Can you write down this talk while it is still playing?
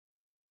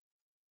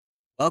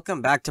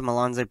Welcome back to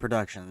Malonze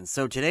Productions.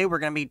 So today we're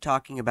going to be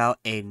talking about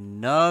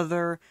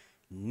another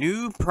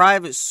new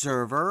private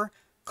server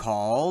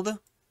called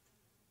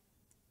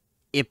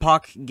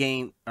EPOCH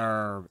game,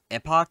 or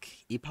EPOCH?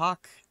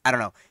 I don't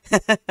know.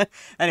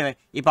 Anyway,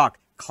 EPOCH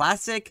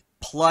Classic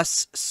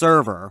Plus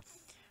server.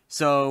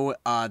 So,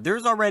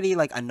 there's already,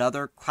 like,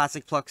 another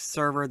Classic Plus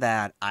server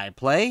that I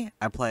play.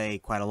 I play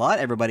quite a lot.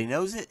 Everybody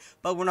knows it.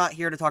 But we're not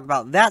here to talk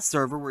about that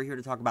server. We're here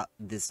to talk about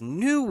this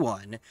new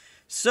one.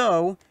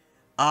 So,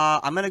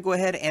 I'm going to go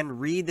ahead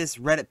and read this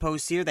Reddit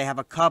post here. They have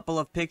a couple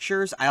of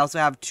pictures. I also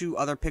have two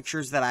other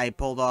pictures that I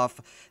pulled off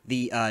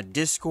the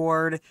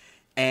Discord.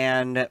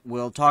 And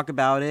we'll talk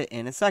about it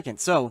in a second.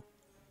 So,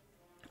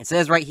 it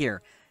says right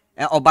here.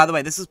 Oh, by the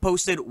way, this was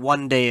posted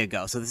 1 day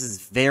ago. So, this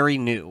is very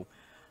new.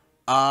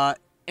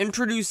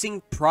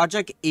 Introducing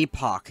Project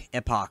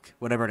EPOCH,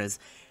 whatever it is,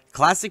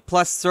 Classic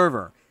Plus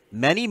server.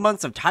 Many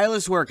months of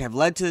tireless work have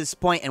led to this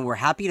point, and we're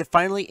happy to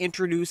finally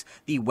introduce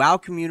the WoW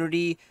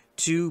community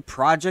to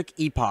Project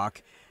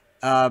EPOCH.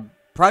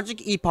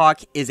 Project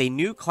EPOCH is a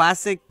new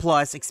Classic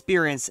Plus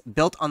experience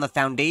built on the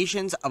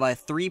foundations of a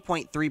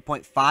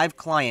 3.3.5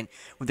 client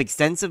with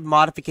extensive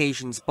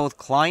modifications, both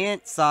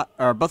client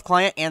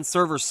and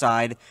server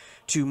side,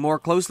 to more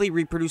closely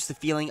reproduce the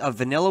feeling of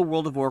vanilla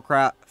World of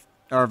Warcraft,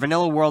 or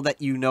vanilla world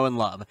that you know and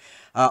love.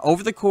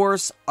 Over the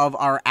course of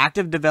our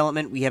active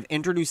development, we have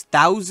introduced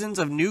thousands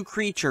of new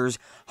creatures,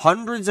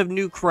 hundreds of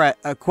new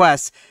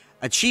quests,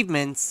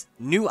 achievements,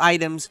 new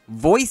items,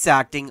 voice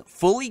acting,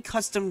 fully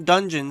custom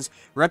dungeons,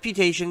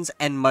 reputations,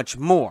 and much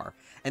more.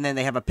 And then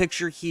they have a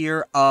picture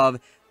here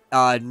of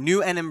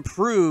new and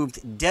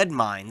improved dead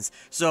mines.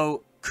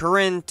 So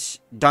current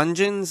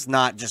dungeons,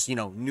 not just,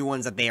 new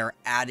ones that they are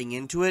adding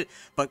into it,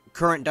 but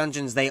current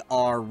dungeons they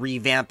are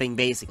revamping,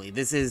 basically.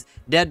 This is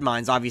dead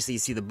mines. Obviously, you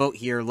see the boat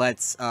here.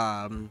 Let's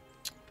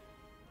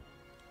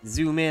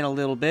zoom in a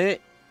little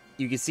bit.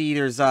 You can see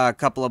there's a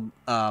couple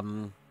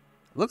of,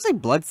 looks like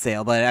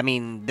Bloodsail, but, I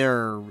mean,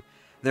 they're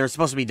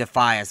supposed to be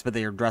Defias, but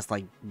they are dressed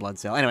like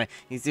Bloodsail. Anyway,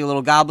 you see a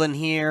little goblin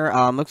here.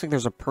 Looks like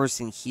there's a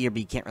person here, but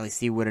you can't really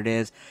see what it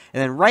is.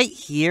 And then right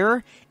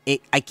here,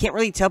 I can't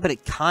really tell, but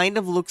it kind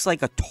of looks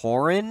like a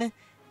Tauren.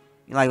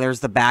 Like, there's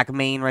the back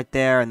main right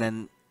there, and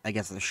then, I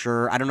guess, the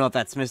Sure. I don't know if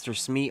that's Mr.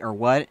 Smeet or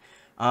what.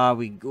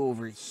 We go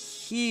over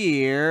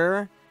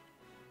here.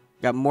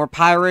 Got more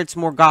pirates,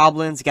 more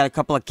goblins. Got a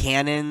couple of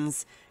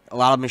cannons. A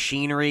lot of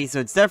machinery.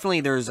 So, it's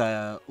definitely, there's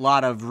a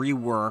lot of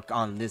rework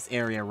on this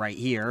area right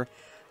here.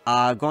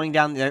 Going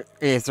down there,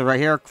 so right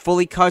here,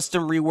 fully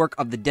custom rework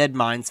of the Dead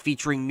Mines,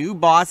 featuring new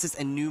bosses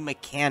and new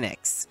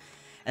mechanics.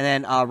 And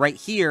then, right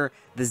here,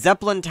 the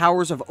Zeppelin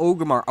Towers of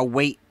Orgrimmar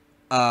await,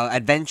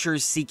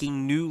 adventurers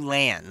seeking new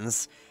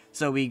lands.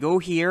 So we go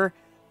here,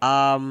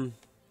 I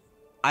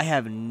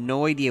have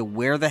no idea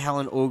where the hell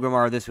in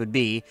Orgrimmar this would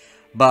be,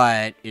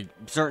 but it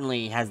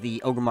certainly has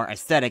the Orgrimmar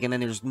aesthetic, and then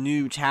there's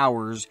new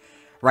towers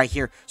right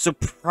here. So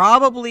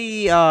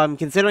probably,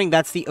 considering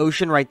that's the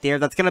ocean right there,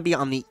 that's going to be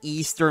on the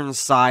eastern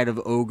side of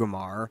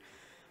Orgrimmar,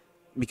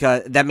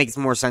 because that makes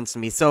more sense to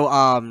me. So,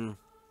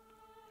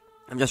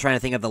 I'm just trying to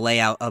think of the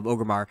layout of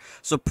Orgrimmar.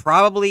 So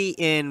probably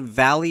in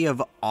Valley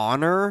of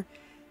Honor,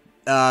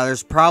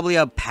 there's probably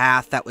a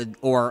path that would,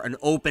 or an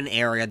open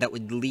area that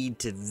would lead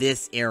to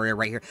this area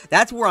right here.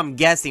 That's where I'm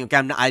guessing.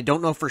 Okay, I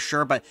don't know for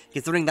sure, but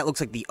considering that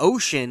looks like the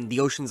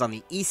ocean's on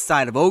the east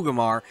side of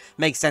Orgrimmar,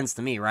 makes sense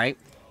to me, right?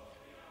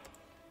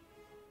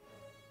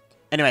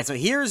 Anyway, so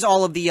here's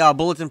all of the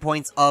bulletin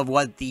points of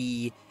what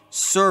the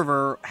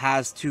server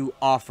has to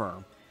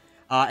offer.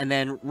 And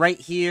then right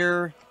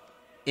here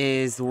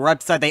is the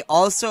website. They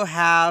also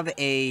have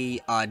a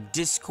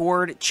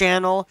Discord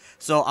channel,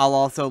 so I'll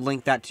also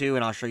link that too,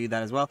 and I'll show you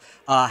that as well.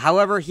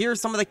 However,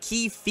 here's some of the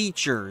key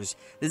features.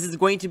 This is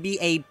going to be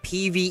a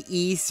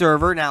PvE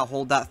server. Now,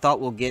 hold that thought.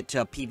 We'll get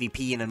to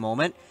PvP in a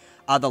moment.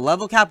 The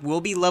level cap will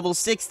be level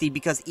 60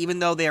 because even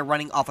though they are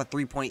running off a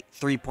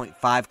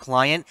 3.3.5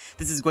 client,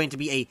 this is going to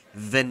be a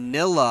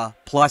vanilla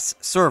plus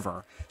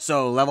server.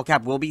 So level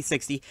cap will be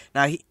 60.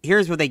 Now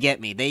here's where they get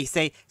me. They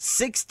say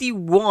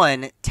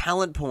 61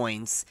 talent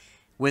points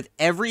with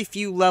every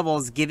few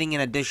levels giving an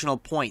additional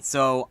point.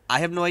 So I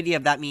have no idea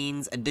if that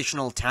means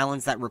additional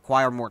talents that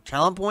require more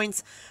talent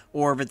points,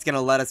 or if it's going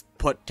to let us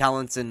put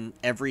talents in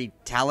every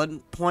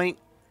talent point.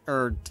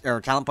 Or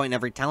talent point in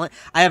every talent.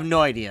 I have no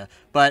idea.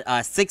 But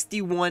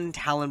 61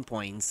 talent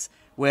points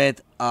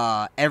with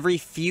every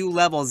few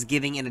levels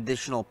giving an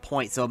additional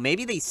point. So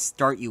maybe they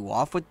start you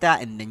off with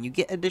that and then you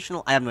get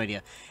additional. I have no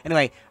idea.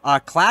 Anyway,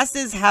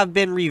 classes have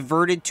been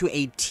reverted to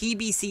a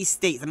TBC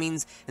state. That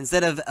means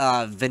instead of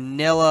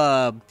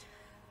vanilla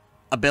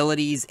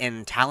abilities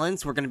and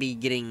talents, we're going to be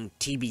getting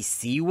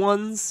TBC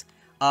ones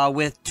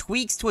with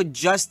tweaks to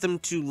adjust them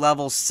to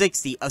level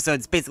 60. So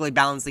it's basically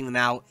balancing them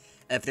out.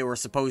 If they were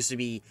supposed to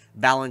be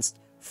balanced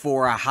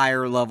for a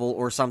higher level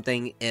or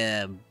something,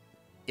 it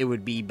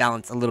would be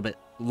balanced a little bit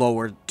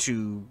lower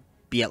to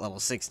be at level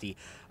 60.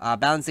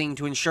 Balancing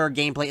to ensure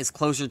gameplay is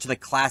closer to the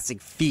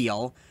classic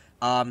feel.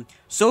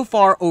 So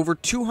far, over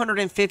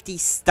 250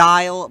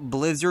 style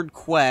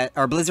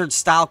Blizzard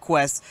style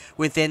quests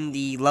within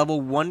the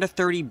level 1 to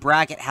 30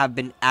 bracket have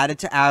been added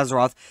to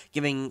Azeroth,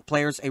 giving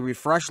players a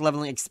refreshed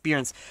leveling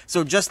experience.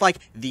 So just like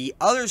the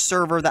other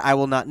server that I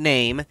will not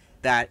name,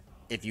 that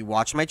if you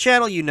watch my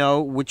channel, you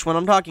know which one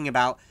I'm talking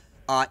about.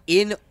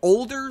 In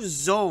older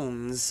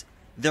zones,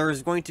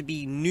 there's going to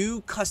be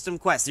new custom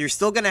quests. You're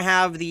still going to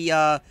have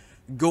the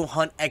go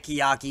hunt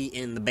Ekiaki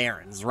in the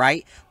Barrens,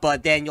 right?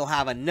 But then you'll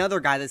have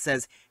another guy that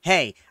says,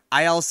 hey,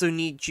 I also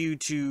need you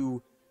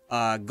to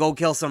go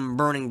kill some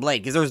Burning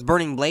Blade. Because there's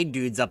Burning Blade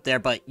dudes up there,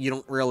 but you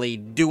don't really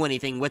do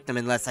anything with them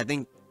unless, I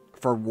think,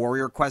 for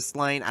Warrior Quest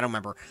line. I don't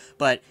remember.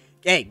 But,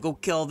 hey, go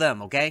kill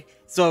them, okay?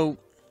 So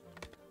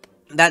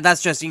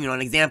that's just, you know,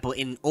 an example.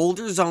 In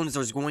older zones,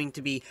 there's going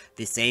to be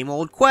the same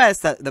old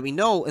quests that we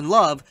know and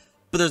love,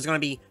 but there's going to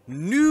be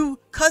new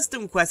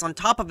custom quests on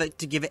top of it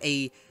to give it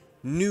a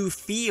new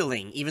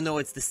feeling, even though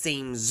it's the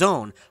same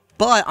zone.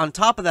 But on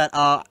top of that,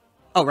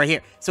 oh, right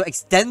here. So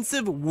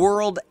extensive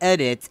world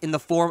edits in the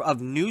form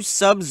of new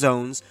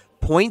subzones,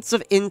 points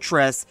of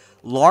interest,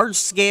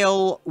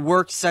 large-scale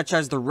work such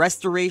as the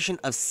restoration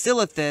of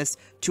Silithus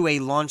to a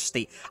launch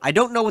state. I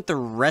don't know what the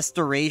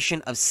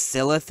restoration of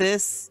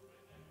Silithus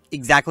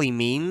exactly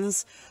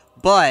means,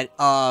 but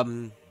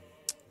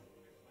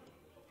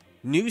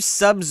new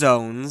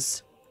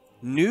subzones,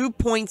 new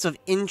points of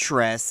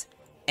interest,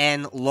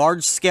 and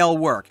large-scale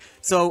work.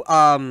 So,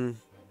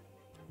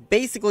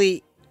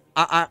 basically,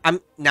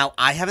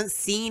 I haven't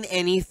seen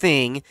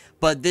anything,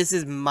 but this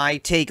is my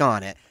take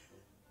on it.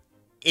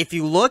 If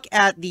you look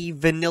at the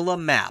vanilla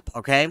map,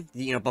 okay,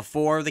 you know,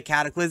 before the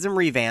Cataclysm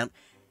revamp,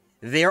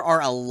 there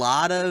are a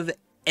lot of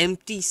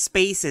empty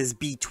spaces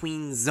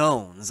between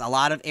zones. A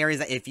lot of areas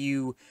that if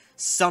you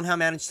somehow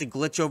manage to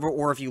glitch over,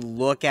 or if you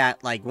look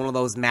at like one of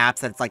those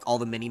maps that's like all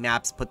the mini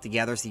maps put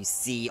together so you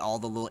see all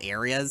the little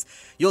areas,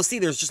 you'll see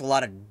there's just a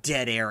lot of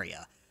dead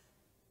area.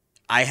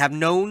 I have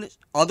known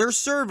other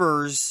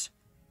servers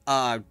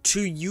to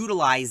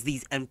utilize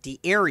these empty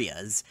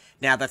areas.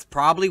 Now that's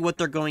probably what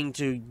they're going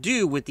to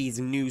do with these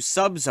new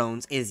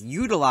subzones, is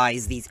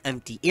utilize these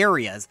empty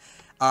areas.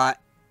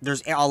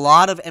 There's a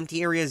lot of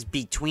empty areas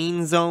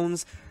between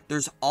zones.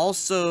 There's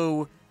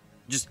also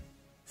just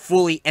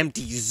fully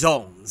empty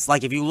zones.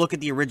 Like, if you look at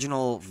the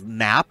original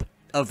map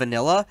of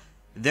Vanilla,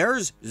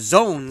 there's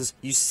zones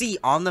you see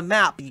on the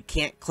map, but you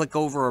can't click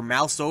over or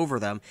mouse over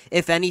them.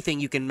 If anything,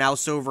 you can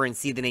mouse over and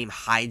see the name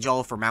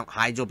Hyjal for Mount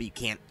Hyjal, but you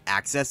can't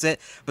access it.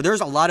 But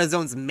there's a lot of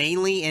zones,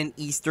 mainly in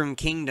Eastern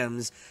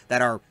Kingdoms,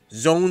 that are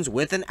zones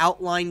with an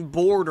outline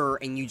border,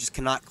 and you just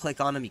cannot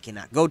click on them, you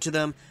cannot go to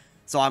them.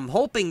 So I'm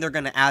hoping they're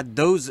going to add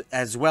those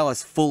as well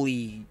as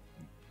fully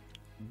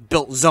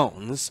built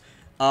zones.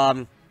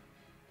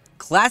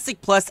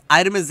 Classic Plus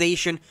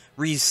itemization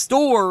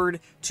restored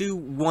to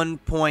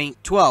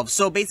 1.12.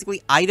 So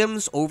basically,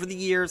 items over the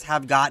years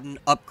have gotten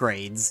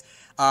upgrades,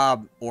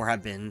 or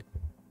have been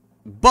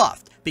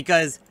buffed,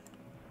 because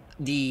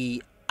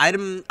the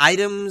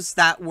items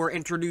that were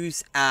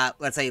introduced at,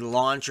 let's say,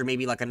 launch, or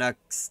maybe like a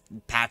next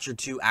patch or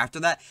two after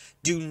that,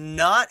 do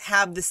not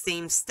have the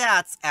same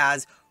stats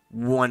as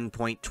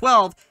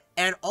 1.12,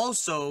 and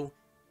also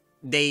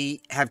they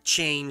have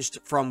changed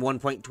from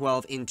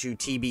 1.12 into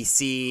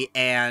TBC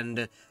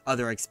and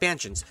other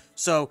expansions.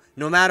 So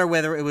no matter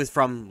whether it was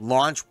from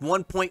launch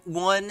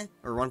 1.1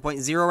 or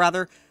 1.0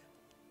 rather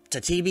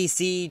to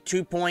TBC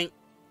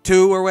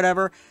 2.2 or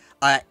whatever,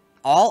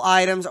 all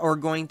items are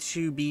going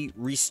to be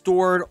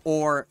restored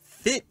or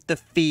fit the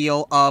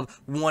feel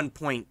of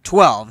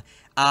 1.12,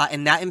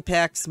 and that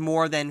impacts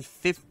more than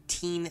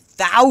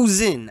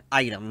 15,000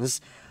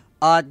 items.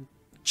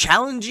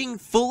 Challenging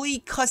fully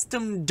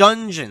custom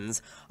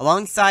dungeons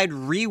alongside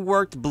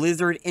reworked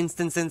Blizzard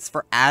instances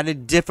for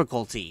added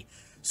difficulty.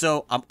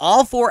 So I'm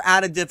all for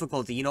added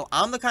difficulty. You know,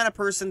 I'm the kind of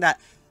person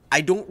that I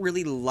don't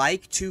really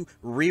like to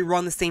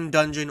rerun the same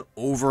dungeon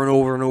over and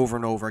over and over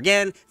and over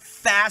again.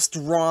 Fast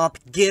romp,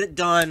 get it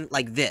done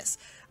like this.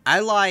 I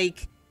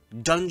like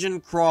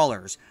dungeon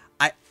crawlers.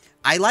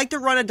 I like to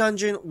run a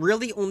dungeon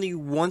really only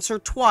once or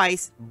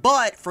twice,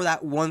 but for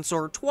that once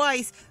or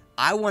twice,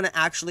 I want to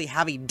actually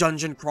have a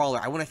dungeon crawler.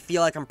 I want to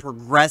feel like I'm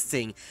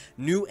progressing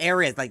new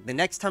areas. Like, the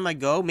next time I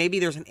go, maybe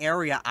there's an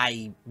area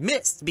I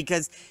missed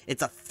because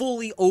it's a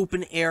fully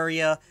open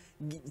area.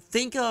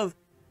 Think of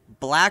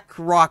Black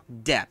Rock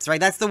Depths, right?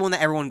 That's the one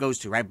that everyone goes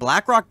to, right?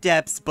 Black Rock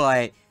Depths,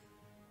 but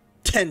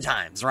 10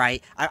 times,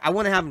 right? I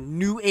want to have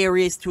new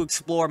areas to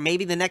explore.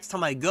 Maybe the next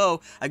time I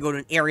go to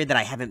an area that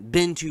I haven't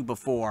been to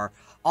before.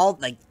 All,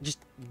 like, just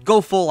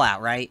go full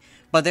out, right?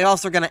 But they're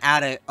also going to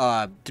add it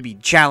to be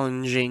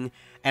challenging.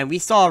 And we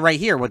saw right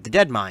here with the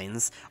Dead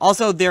Mines.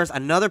 Also, there's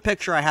another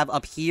picture I have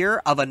up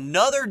here of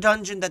another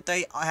dungeon that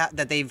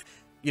they've,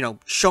 you know,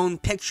 shown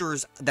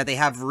pictures that they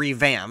have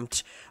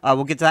revamped.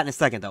 We'll get to that in a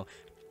second, though.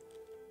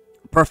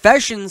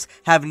 Professions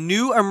have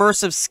new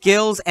immersive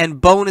skills and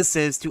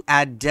bonuses to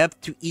add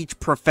depth to each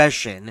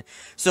profession.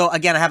 So,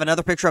 again, I have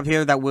another picture up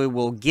here that we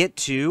will get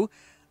to.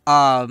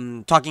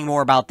 Talking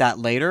more about that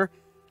later.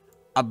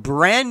 a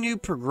brand new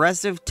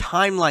progressive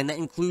timeline that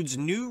includes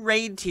new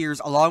raid tiers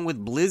along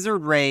with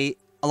Blizzard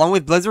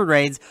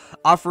raids,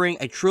 offering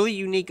a truly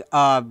unique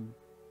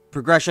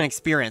progression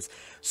experience.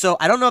 So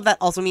I don't know if that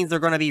also means they're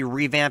going to be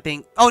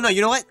revamping. Oh no,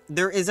 you know what?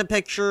 There is a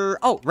picture.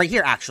 Oh, right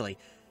here actually.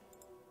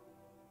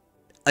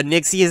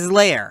 Onyxia's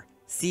lair.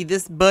 See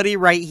this buddy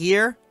right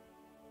here?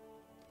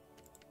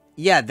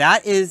 Yeah,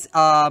 that is,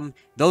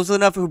 those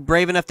who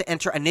brave enough to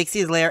enter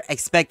Onyxia's lair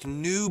expect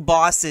new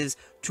bosses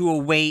to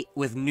await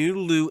with new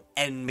loot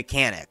and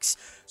mechanics.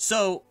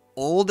 So,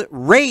 old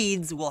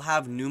raids will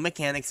have new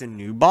mechanics and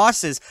new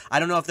bosses. I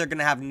don't know if they're going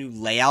to have new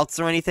layouts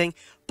or anything,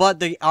 but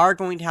they are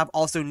going to have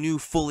also new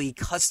fully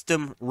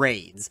custom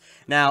raids.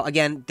 Now,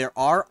 again, there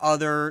are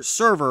other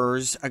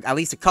servers, at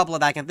least a couple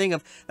that I can think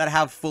of, that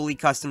have fully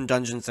custom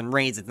dungeons and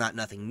raids. It's not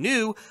nothing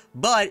new,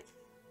 but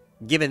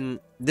given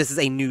this is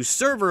a new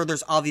server,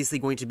 there's obviously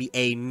going to be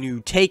a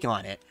new take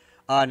on it.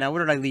 Now,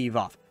 where did I leave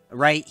off?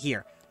 Right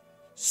here.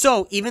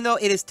 So, even though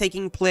it is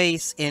taking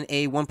place in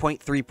a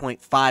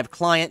 1.3.5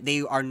 client,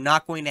 they are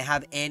not going to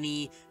have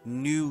any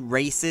new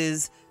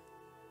races,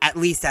 at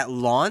least at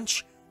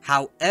launch.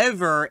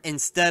 However,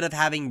 instead of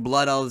having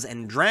Blood Elves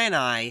and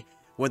Draenei,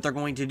 what they're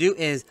going to do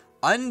is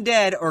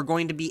Undead are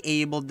going to be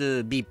able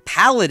to be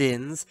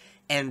Paladins,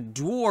 and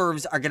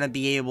Dwarves are going to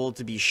be able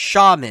to be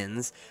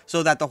Shamans,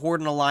 so that the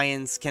Horde and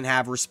Alliance can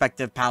have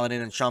respective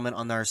Paladin and Shaman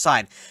on their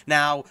side.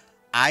 Now,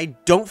 I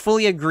don't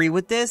fully agree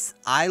with this.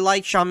 I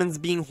like Shamans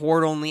being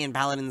Horde only and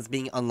Paladins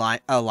being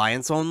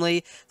Alliance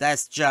only.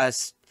 That's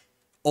just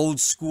old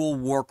school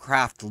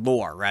Warcraft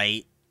lore,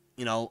 right?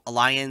 You know,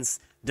 Alliance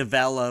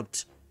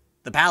developed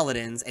the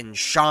Paladins, and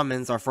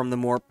Shamans are from the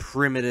more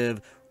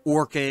primitive,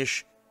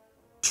 Orcish,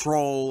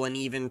 Troll, and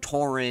even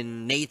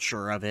Tauren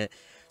nature of it.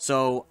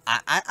 So,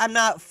 I'm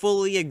not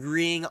fully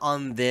agreeing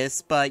on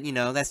this, but, you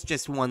know, that's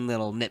just one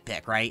little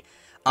nitpick, right?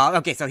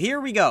 Okay, so here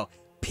we go.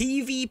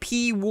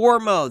 PvP War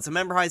Mode. So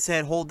remember how I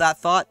said hold that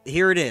thought?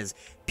 Here it is.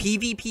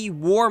 PvP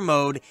War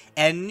Mode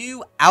and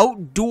new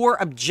outdoor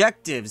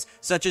objectives,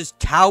 such as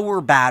tower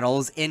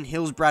battles in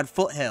Hillsbrad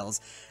Foothills.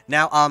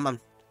 Now,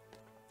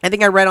 I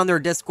think I read on their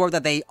Discord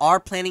that they are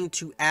planning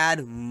to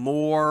add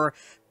more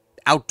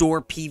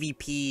outdoor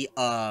PvP,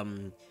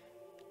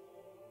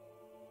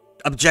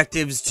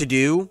 objectives to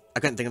do. I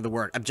couldn't think of the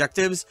word.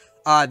 Objectives.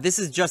 This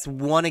is just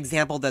one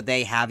example that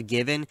they have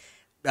given.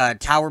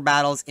 Tower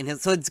battles in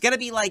his, so it's gonna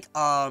be like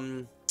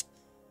the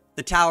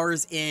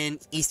towers in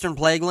Eastern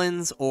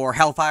Plaguelands or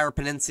Hellfire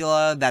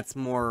Peninsula. That's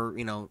more,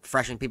 you know,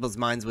 fresh in people's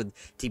minds with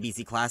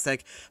TBC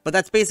Classic, but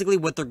that's basically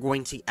what they're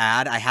going to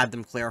add. I had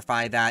them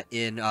clarify that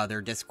in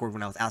their Discord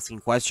when I was asking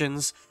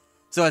questions.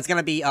 So it's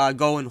gonna be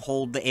go and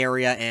hold the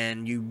area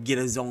and you get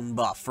a zone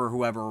buff for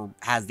whoever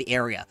has the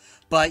area,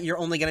 but you're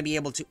only gonna be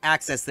able to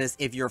access this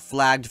if you're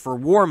flagged for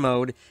war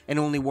mode, and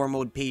only war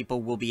mode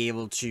people will be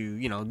able to,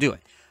 you know, do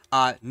it.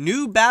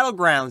 New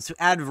battlegrounds to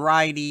add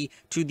variety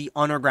to the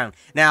underground.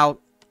 Now,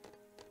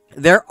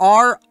 there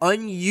are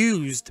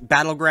unused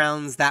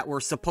battlegrounds that were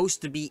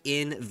supposed to be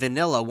in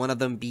vanilla. One of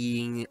them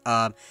being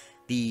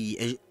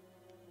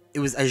it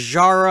was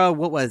Ajara,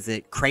 what was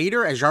it?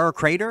 Crater? Ajara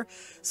Crater?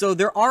 So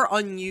there are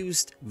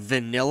unused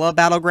vanilla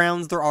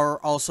battlegrounds. There are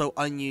also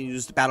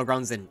unused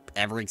battlegrounds in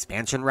every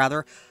expansion,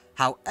 rather.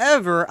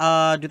 However,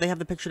 do they have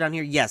the picture down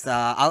here? Yes,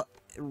 I'm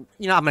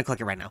gonna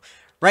click it right now.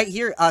 Right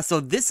here, so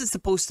this is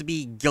supposed to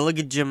be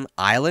Gilligajim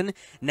Island.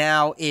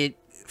 Now,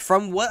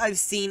 from what I've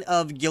seen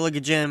of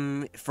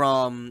Gilligajim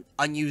from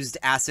unused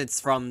assets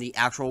from the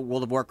actual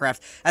World of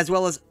Warcraft, as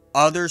well as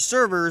other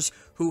servers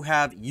who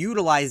have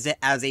utilized it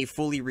as a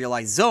fully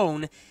realized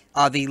zone,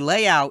 the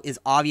layout is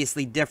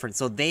obviously different.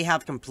 So they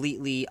have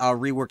completely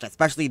reworked,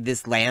 especially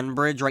this land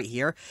bridge right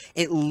here.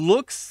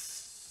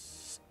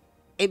 This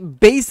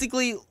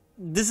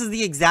is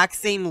the exact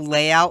same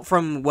layout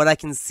from what I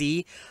can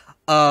see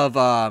of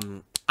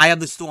Eye of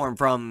the Storm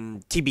from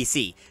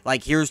TBC.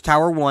 Like, here's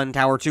Tower 1,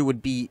 Tower 2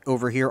 would be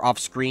over here off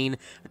screen,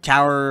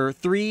 Tower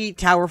 3,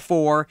 Tower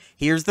 4,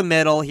 here's the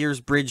middle,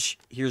 here's bridge,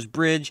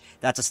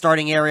 that's a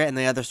starting area, and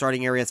the other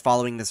starting area is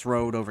following this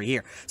road over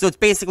here. So it's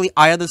basically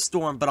Eye of the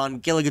Storm, but on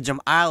Gilligajim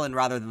Island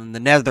rather than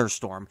the Nether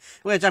Storm,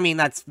 which, I mean,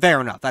 that's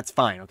fair enough, that's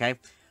fine, okay?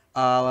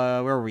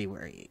 Where were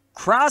we?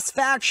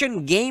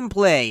 Cross-faction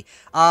gameplay.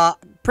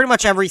 Pretty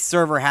much every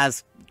server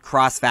has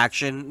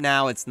cross-faction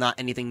now. It's not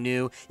anything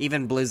new.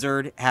 Even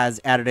Blizzard has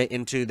added it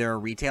into their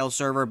retail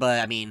server, but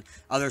I mean,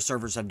 other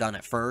servers have done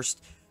it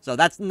first. So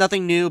that's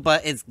nothing new,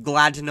 but it's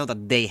glad to know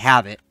that they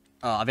have it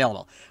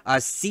available.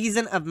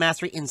 Season of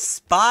Mastery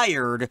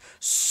inspired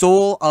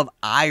Soul of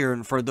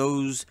Iron for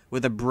those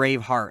with a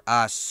brave heart.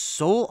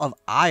 Soul of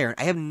Iron.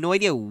 I have no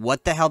idea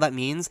what the hell that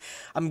means.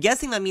 I'm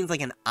guessing that means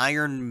like an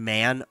Iron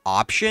Man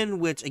option,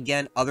 which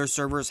again, other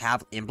servers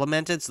have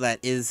implemented, so that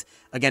is,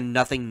 again,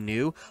 nothing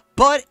new.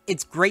 But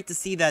it's great to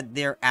see that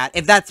they're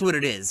if that's what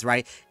it is,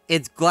 right?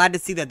 It's glad to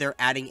see that they're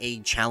adding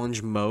a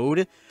challenge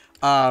mode.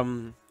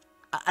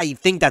 I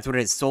think that's what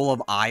it is, Soul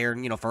of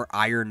Iron, you know, for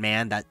Iron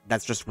Man.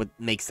 That's just what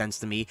makes sense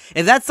to me.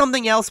 If that's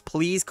something else,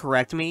 please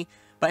correct me.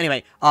 But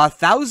anyway,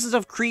 thousands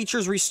of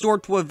creatures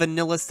restored to a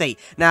vanilla state.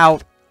 Now,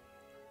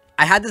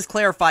 I had this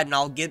clarified, and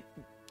I'll get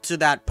to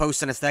that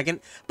post in a second,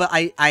 but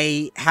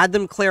I had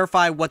them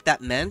clarify what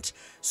that meant.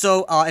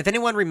 So, if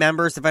anyone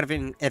remembers,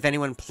 if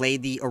anyone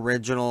played the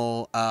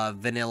original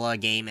vanilla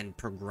game and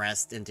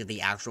progressed into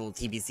the actual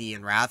TBC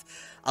and Wrath,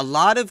 a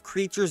lot of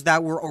creatures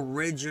that were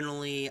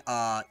originally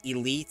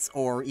elites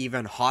or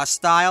even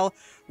hostile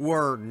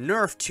were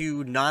nerfed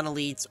to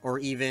non-elites or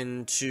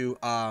even to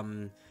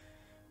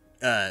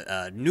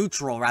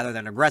neutral rather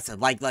than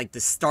aggressive. Like the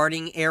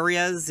starting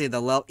areas in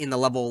the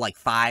level like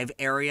 5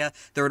 area,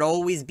 there would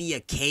always be a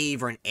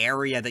cave or an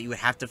area that you would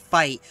have to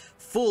fight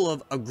full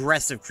of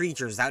aggressive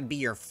creatures. That would be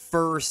your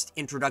first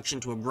introduction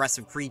to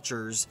aggressive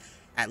creatures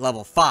at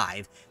level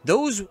 5.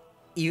 Those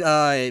in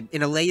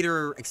a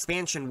later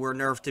expansion were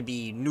nerfed to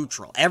be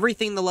neutral.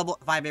 Everything in the level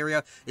 5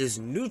 area is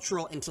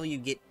neutral until you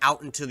get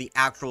out into the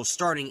actual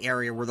starting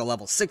area where the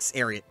level 6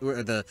 area,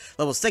 where the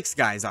level 6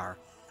 guys are.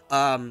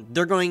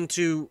 They're going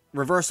to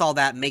reverse all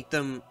that, make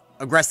them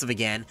aggressive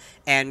again,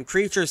 and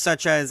creatures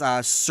such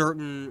as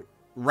certain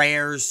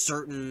rares,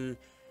 certain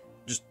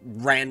just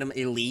random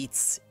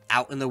elites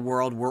out in the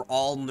world were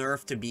all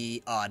nerfed to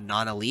be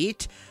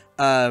non-elite.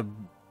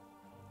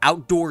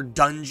 Outdoor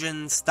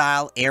dungeon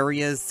style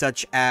areas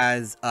such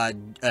as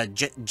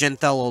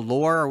Genthel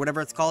Allure or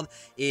whatever it's called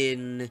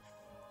in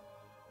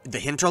the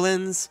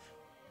hinterlands,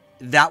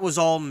 that was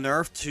all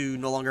nerfed to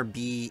no longer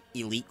be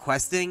elite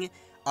questing.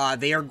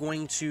 They are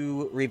going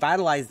to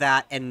revitalize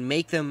that and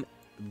make them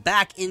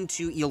back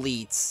into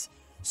elites.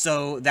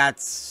 So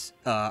that's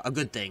a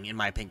good thing, in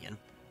my opinion.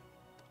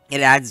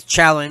 It adds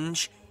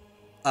challenge,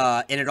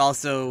 and it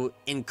also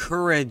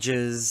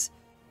encourages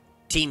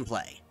team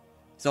play.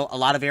 So a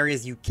lot of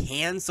areas you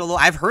can solo.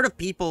 I've heard of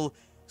people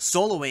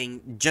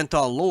soloing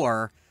Gentle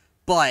Allure,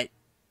 but,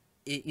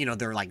 you know,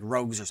 they're like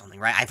rogues or something,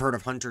 right? I've heard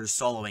of hunters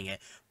soloing it,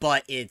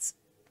 but it's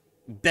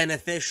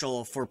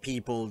beneficial for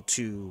people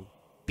to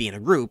be in a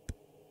group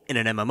in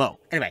an MMO.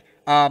 Anyway,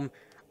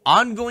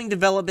 ongoing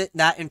development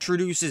that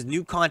introduces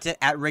new content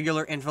at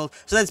regular intervals.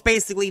 So that's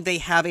basically they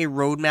have a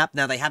roadmap.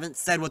 Now, they haven't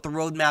said what the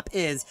roadmap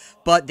is,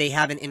 but they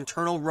have an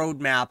internal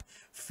roadmap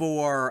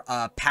for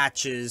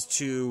patches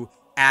to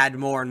add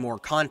more and more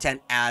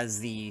content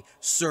as the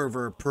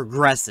server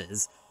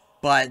progresses.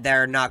 But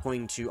they're not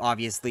going to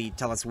obviously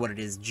tell us what it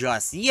is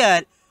just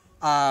yet.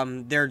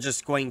 They're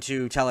just going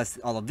to tell us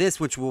all of this,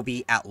 which will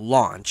be at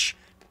launch.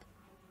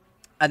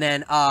 And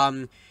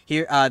then,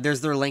 here,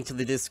 there's their link to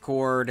the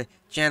Discord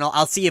channel.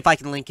 I'll see if I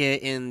can link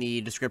it in the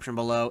description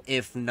below.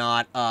 If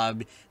not,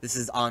 this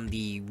is on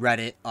the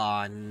Reddit,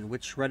 on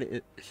which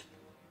Reddit?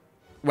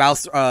 WoW,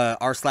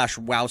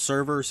 r/WoW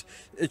servers.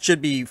 It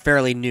should be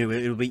fairly new.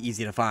 It'll be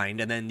easy to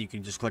find, and then you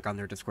can just click on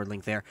their Discord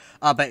link there.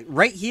 But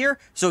right here,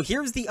 so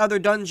here's the other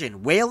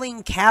dungeon,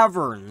 Wailing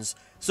Caverns.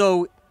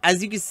 So,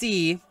 as you can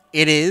see,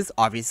 it is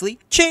obviously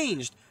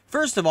changed.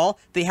 First of all,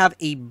 they have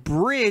a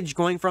bridge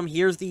going from,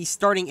 here's the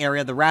starting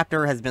area. The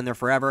raptor has been there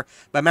forever.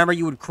 But remember,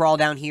 you would crawl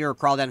down here or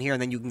crawl down here,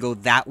 and then you can go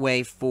that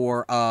way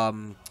for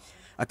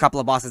a couple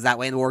of bosses that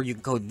way. Or you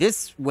can go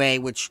this way,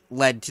 which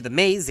led to the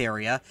maze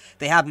area.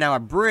 They have now a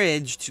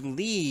bridge to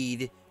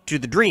lead to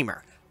the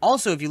Dreamer.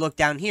 Also, if you look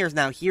down here,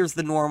 now here's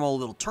the normal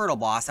little turtle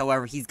boss.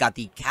 However, he's got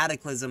the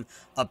Cataclysm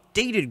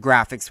updated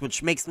graphics,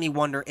 which makes me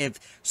wonder if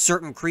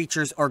certain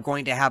creatures are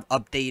going to have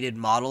updated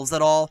models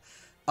at all.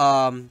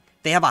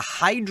 They have a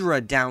Hydra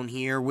down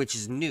here, which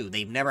is new.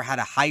 They've never had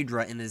a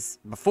Hydra in this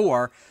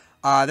before.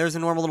 There's a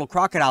normal little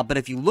crocodile, but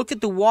if you look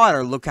at the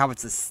water, look how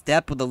it's a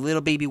step with a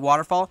little baby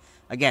waterfall.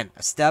 Again,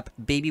 a step,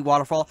 baby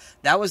waterfall.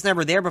 That was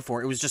never there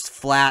before. It was just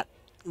flat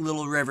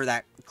little river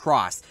that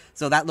crossed.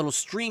 So that little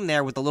stream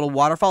there with the little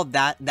waterfall,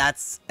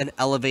 that's an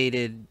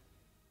elevated...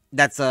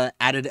 That's a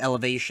added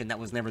elevation that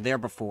was never there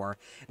before.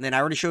 And then I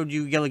already showed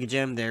you Gilligan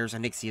Gym. There's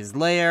Onyxia's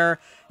lair.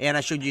 And I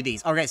showed you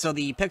these. Okay, so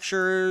the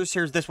pictures.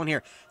 Here's this one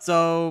here.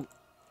 So...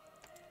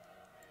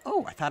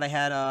 Oh, I thought I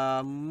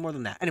had more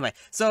than that. Anyway,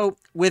 so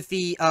with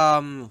the...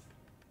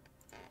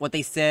 what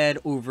they said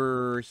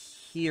over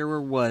here, where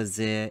was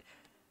it?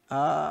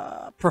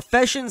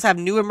 Professions have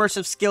new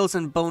immersive skills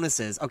and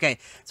bonuses. Okay,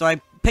 so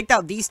I picked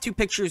out these two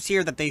pictures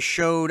here that they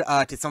showed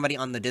to somebody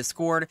on the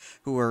Discord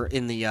who were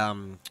in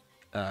the...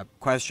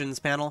 questions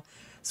panel.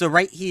 So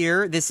right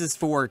here, this is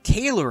for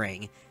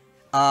tailoring.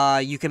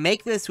 You can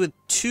make this with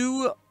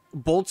 2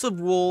 bolts of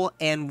wool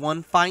and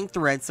 1 fine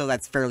thread, so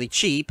that's fairly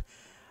cheap.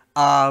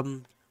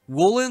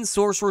 Woolen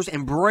Sorcerer's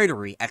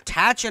Embroidery.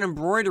 Attach an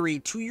embroidery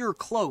to your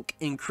cloak,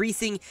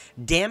 increasing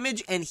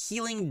damage and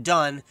healing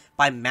done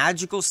by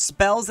magical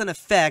spells and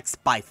effects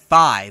by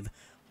 5.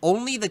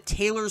 Only the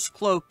tailor's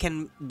cloak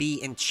can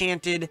be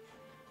enchanted,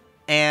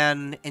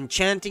 and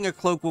enchanting a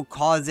cloak will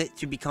cause it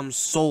to become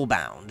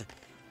soulbound.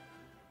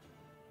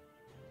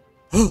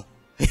 So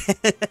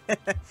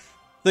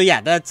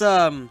yeah, that's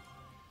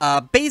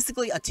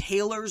basically a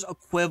tailor's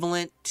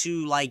equivalent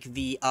to like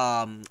the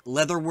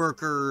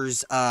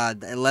leatherworkers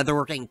the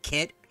leatherworking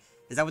kit.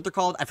 Is that what they're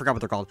called? I forgot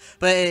what they're called.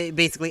 But it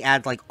basically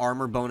adds like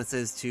armor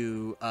bonuses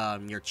to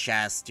your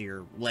chest,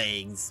 your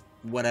legs,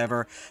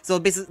 whatever. So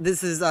basically,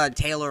 this is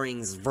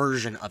Tailoring's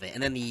version of it.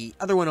 And then the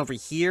other one over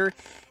here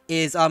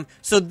is,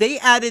 so they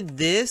added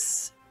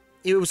this.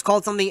 It was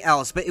called something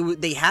else, but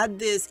they had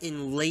this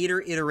in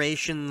later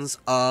iterations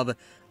of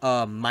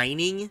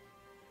mining,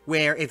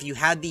 where if you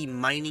had the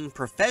mining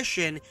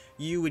profession,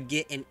 you would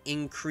get an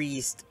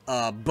increased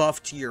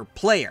buff to your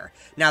player.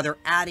 Now they're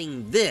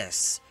adding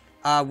this,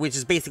 which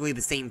is basically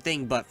the same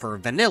thing, but for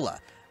vanilla.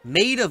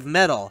 Made of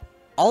metal,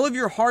 all of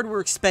your hard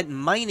work spent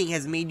mining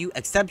has made you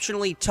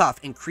exceptionally tough,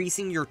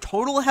 increasing your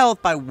total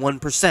health by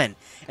 1%. And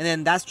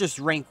then that's just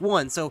rank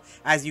 1, so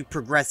as you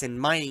progress in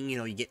mining, you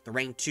know, you get the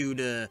rank 2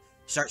 to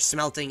start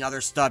smelting other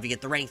stuff, you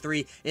get the rank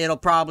 3, it'll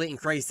probably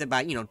increase it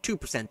by, you know,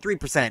 2%,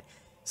 3%.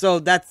 So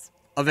that's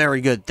a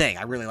very good thing.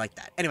 I really like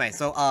that. Anyway,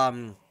 so,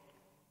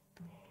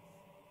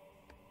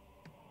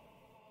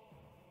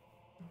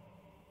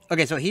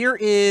 okay, so here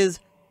is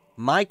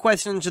my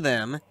question to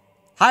them.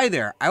 Hi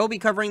there, I will be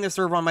covering the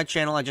server on my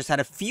channel. I just had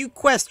a few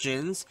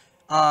questions,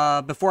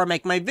 before I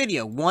make my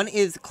video. One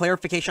is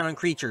clarification on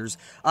creatures,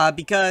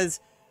 because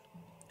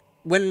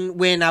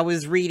when I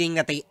was reading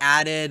that they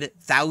added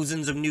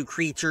thousands of new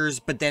creatures,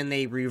 but then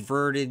they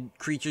reverted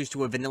creatures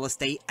to a vanilla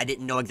state, I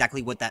didn't know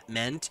exactly what that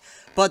meant.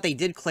 But they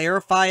did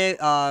clarify it,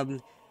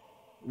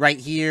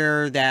 right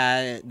here,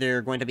 that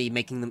they're going to be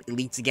making them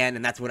elites again,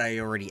 and that's what I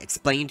already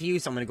explained to you,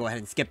 so I'm going to go ahead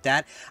and skip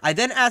that. I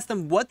then asked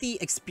them what the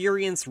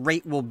experience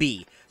rate will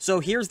be. So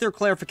here's their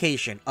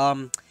clarification.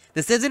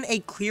 This isn't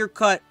a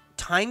clear-cut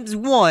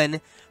 ×1,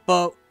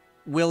 but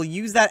we'll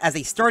use that as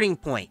a starting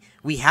point.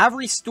 We have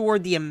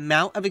restored the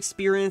amount of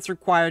experience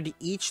required to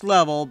each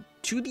level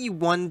to the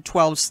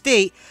 112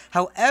 state.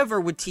 However,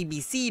 with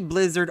TBC,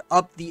 Blizzard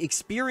upped the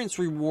experience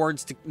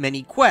rewards to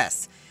many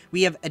quests.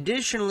 We have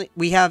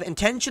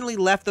intentionally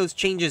left those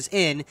changes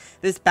in.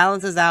 This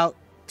balances out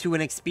to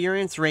an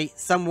experience rate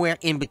somewhere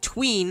in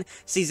between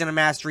Season of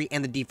Mastery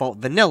and the default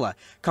vanilla.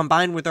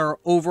 Combined with our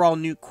overall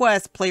new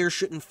quest, players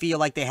shouldn't feel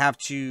like they have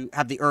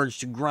the urge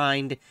to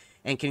grind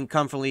and can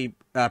comfortably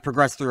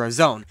progress through a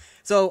zone.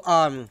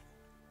 So,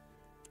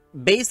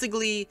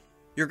 basically,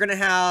 you're gonna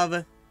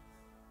have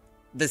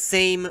the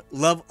same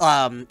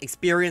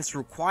experience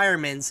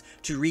requirements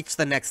to reach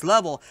the next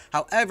level.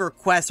 However,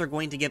 quests are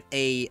going to give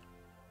a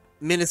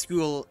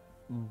minuscule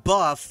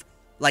buff,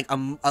 they're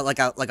gonna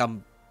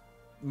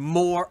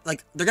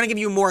give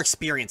you more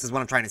experience, is what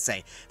I'm trying to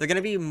say. They're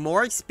gonna be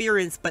more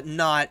experience, but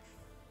not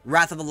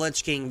Wrath of the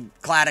Lich King,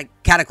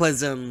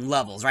 Cataclysm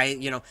levels, right?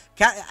 You know,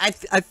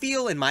 I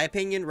feel, in my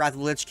opinion, Wrath of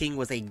the Lich King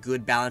was a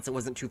good balance. It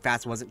wasn't too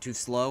fast, it wasn't too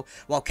slow.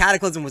 While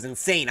Cataclysm was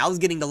insane. I was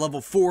getting to level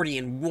 40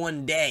 in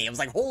one day. I was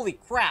like, holy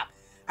crap.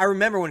 I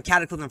remember when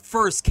Cataclysm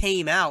first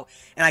came out,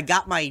 and I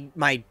got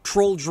my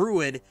Troll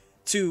Druid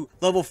to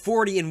level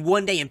 40 in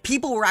one day, and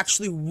people were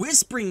actually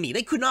whispering me.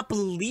 They could not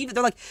believe it.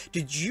 They're like,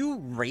 did you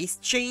race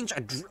change a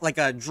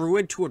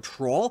druid to a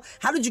troll?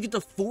 How did you get to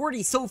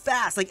 40 so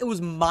fast? Like, it was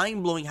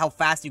mind-blowing how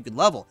fast you could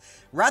level.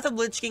 Wrath of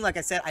Lich King, like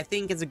I said, I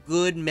think is a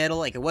good middle.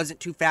 Like, it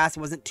wasn't too fast, it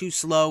wasn't too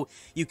slow.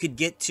 You could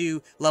get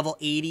to level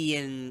 80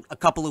 in a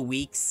couple of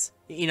weeks.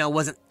 You know, it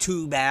wasn't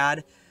too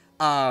bad.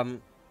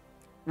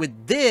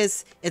 With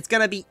this, it's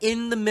going to be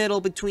in the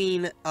middle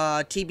between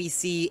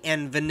TBC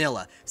and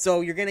vanilla. So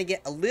you're going to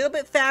get a little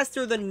bit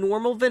faster than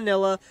normal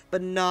vanilla,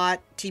 but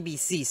not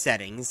TBC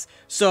settings.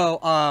 So,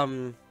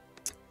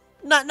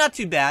 not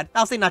too bad.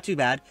 I'll say not too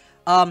bad.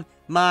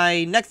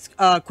 My next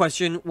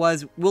question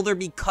was, will there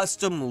be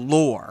custom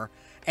lore?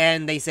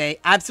 And they say,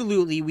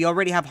 absolutely. We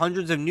already have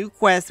hundreds of new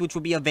quests, which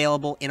will be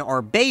available in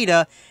our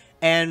beta.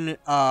 And,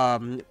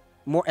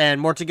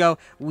 more to go.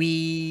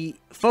 We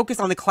focus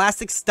on the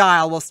classic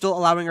style while still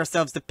allowing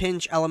ourselves to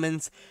pinch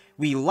elements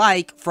we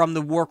like from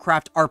the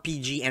Warcraft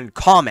RPG and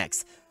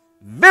comics.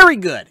 Very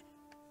good.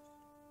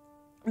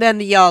 Then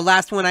the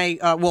last one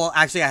well,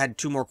 actually I had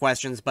two more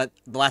questions, but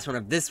the last one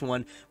of this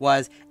one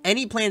was,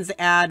 any plans to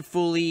add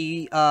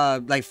fully,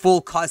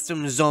 full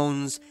custom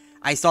zones?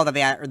 I saw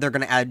that they're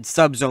going to add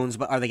sub-zones,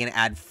 but are they going to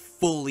add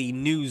fully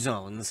new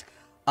zones?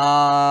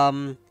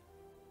 Right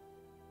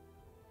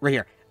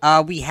here.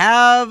 We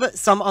have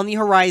some on the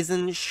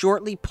horizon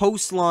shortly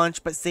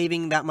post-launch, but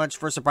saving that much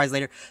for a surprise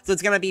later. So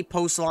it's going to be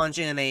post-launch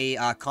in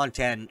a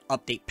content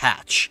update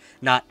patch,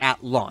 not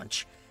at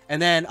launch.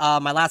 And then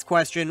my last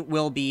question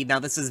will be, now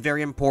this is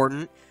very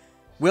important,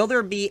 will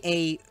there be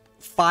a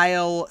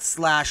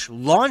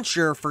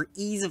file/launcher for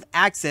ease of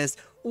access,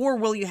 or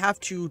will you have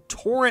to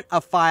torrent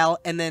a file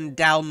and then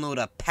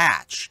download a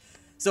patch?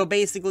 So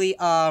basically,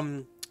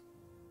 some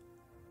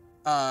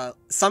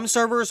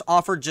servers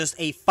offer just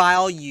a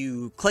file,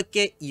 you click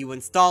it, you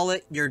install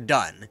it, you're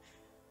done.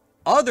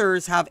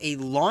 Others have a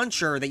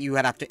launcher that you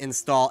would have to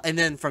install, and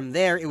then from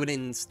there, it would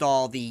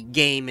install the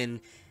game and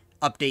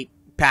update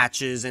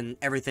patches and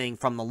everything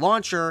from the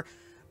launcher.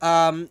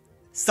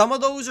 Some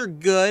of those are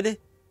good.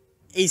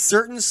 A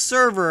certain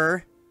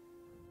server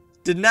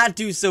did not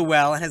do so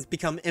well and has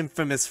become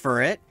infamous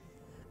for it.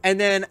 And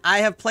then I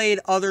have played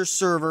other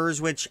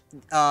servers which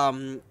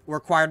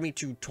required me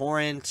to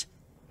torrent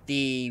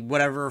the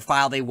whatever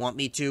file they want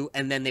me to,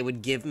 and then they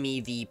would give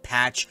me the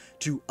patch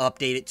to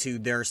update it to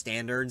their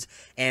standards,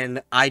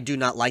 and I do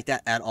not like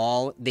that at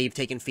all. They've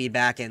taken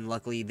feedback, and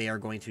luckily they are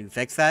going to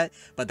fix that,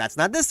 but that's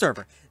not this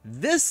server.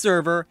 This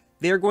server,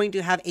 they're going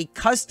to have a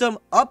custom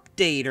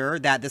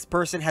updater that this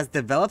person has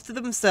developed to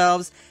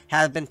themselves,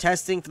 have been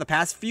testing for the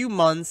past few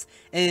months,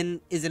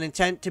 and is an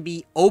intent to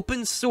be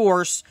open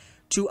source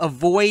to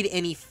avoid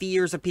any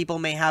fears that people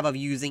may have of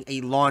using a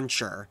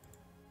launcher.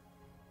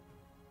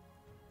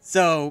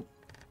 So,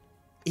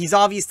 he's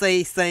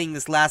obviously saying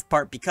this last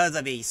part because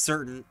of a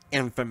certain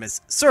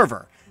infamous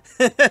server.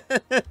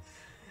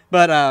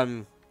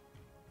 But,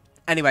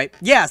 anyway,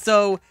 yeah,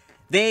 so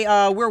they,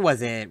 where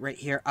was it? Right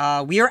here.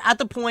 We are at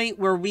the point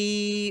where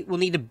we will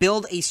need to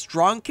build a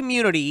strong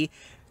community,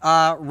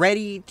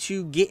 ready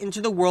to get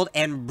into the world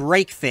and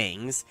break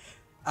things.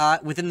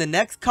 Within the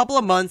next couple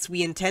of months,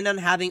 we intend on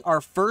having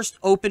our first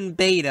open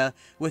beta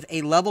with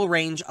a level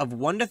range of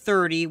 1 to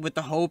 30, with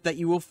the hope that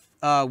you will,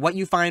 what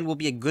you find will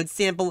be a good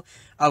sample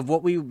of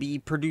what we will be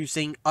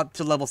producing up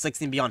to level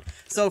 60 and beyond.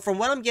 So from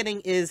what I'm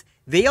getting is,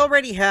 they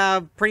already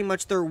have pretty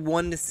much their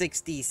 1 to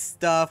 60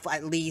 stuff,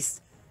 at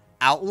least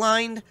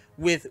outlined,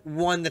 with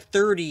 1 to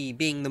 30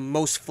 being the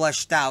most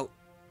fleshed out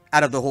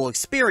of the whole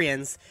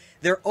experience.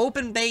 Their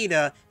open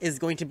beta is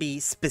going to be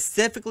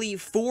specifically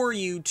for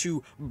you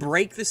to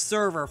break the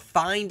server,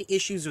 find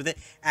issues with it,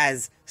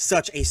 as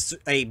such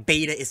a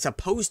beta is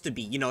supposed to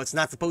be. You know, it's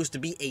not supposed to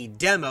be a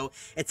demo.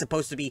 It's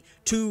supposed to be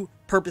to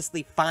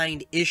purposely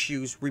find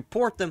issues,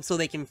 report them so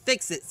they can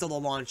fix it so the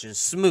launch is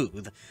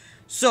smooth.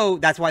 So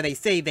that's why they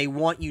say they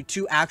want you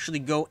to actually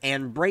go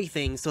and break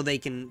things so they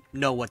can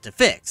know what to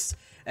fix.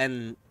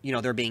 And, you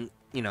know, they're being,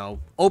 you know,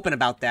 open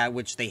about that,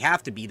 which they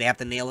have to be. They have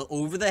to nail it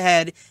over the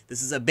head.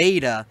 This is a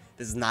beta.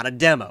 This is not a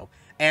demo.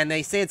 And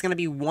they say it's going to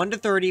be 1 to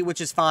 30, which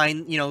is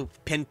fine. You know,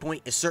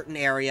 pinpoint a certain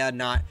area,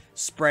 not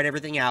spread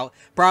everything out.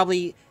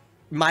 Probably,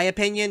 my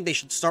opinion, they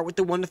should start with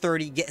the 1 to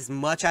 30, get as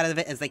much out of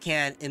it as they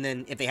can, and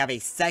then if they have a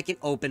second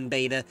open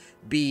beta,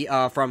 be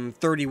from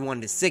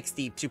 31 to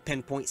 60 to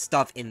pinpoint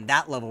stuff in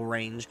that level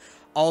range.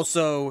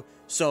 Also,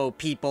 so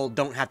people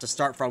don't have to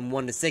start from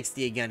 1 to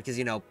 60 again, because,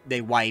 you know,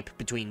 they wipe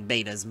between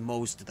betas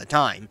most of the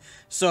time.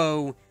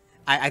 So,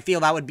 I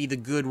feel that would be the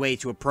good way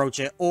to approach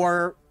it,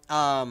 or,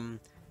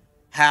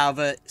 have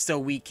it so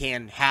we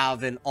can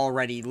have an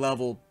already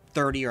level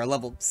 30 or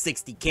level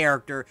 60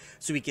 character,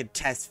 so we could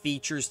test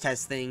features,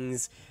 test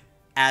things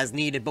as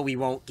needed, but we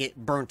won't get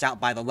burnt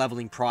out by the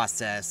leveling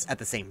process at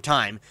the same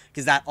time,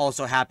 because that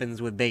also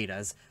happens with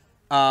betas.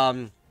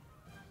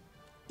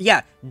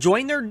 Yeah,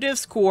 join their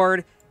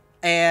Discord,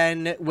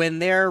 and when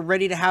they're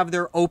ready to have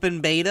their open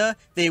beta,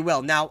 they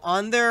will. Now,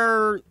 on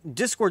their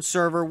Discord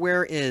server,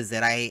 where is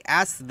it? I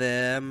asked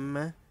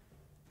them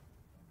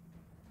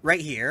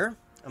right here.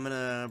 I'm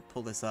gonna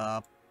pull this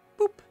up.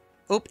 Boop.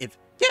 Oh,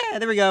 yeah,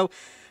 there we go.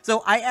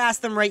 So, I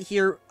asked them right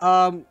here,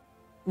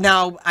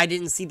 now, I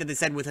didn't see that they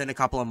said within a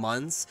couple of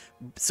months,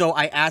 so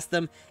I asked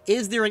them,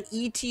 is there an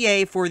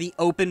ETA for the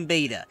open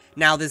beta?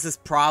 Now, this is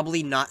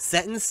probably not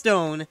set in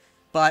stone,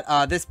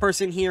 but this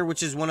person here,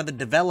 which is one of the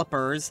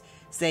developers,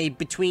 say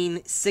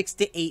between 6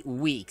 to 8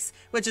 weeks,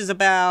 which is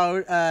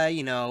about,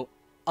 you know,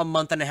 a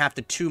month and a half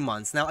to 2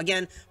 months. Now,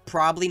 again,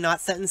 probably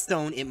not set in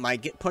stone. It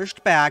might get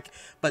pushed back,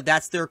 but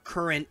that's their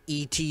current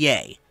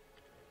ETA.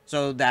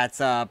 So that's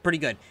pretty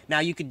good. Now,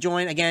 you could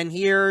join, again,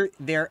 here.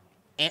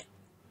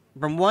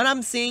 From what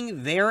I'm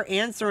seeing, they're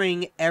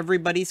answering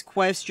everybody's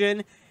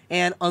question,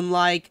 and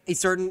unlike a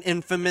certain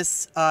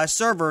infamous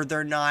server,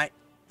 they're not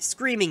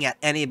screaming at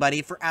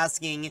anybody for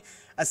asking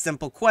a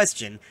simple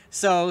question.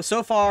 So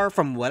far,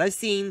 from what I've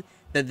seen,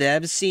 the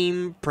devs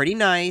seem pretty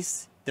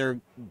nice. They're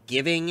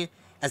giving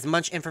as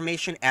much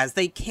information as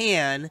they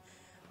can.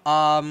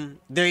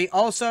 They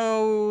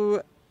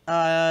also,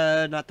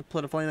 not the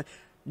political,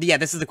 yeah,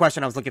 this is the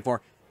question I was looking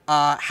for.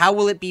 How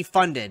will it be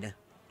funded?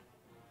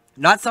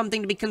 Not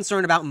something to be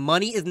concerned about.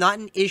 Money is not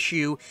an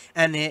issue,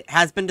 and it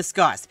has been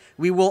discussed.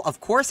 We will,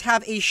 of course,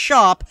 have a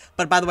shop,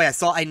 but by the way, I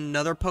saw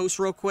another post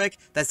real quick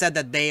that said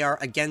that they are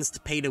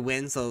against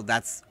pay-to-win, so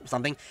that's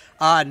something.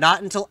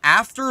 Not until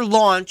after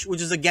launch,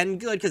 which is, again,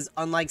 good, because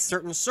unlike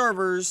certain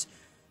servers,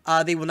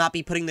 they will not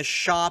be putting the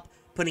shop,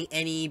 putting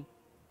any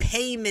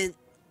payment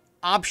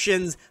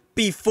options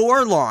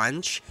before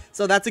launch,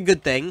 so that's a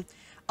good thing.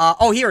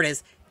 Oh, here it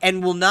is.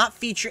 And will not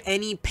feature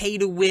any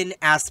pay-to-win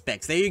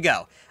aspects. There you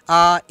go.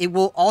 It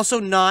will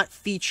also not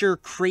feature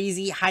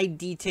crazy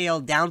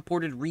high-detail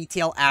downported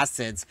retail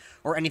assets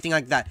or anything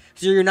like that.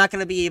 So you're not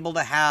going to be able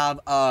to have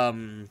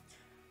the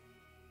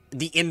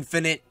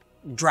infinite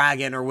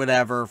dragon or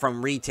whatever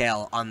from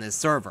retail on this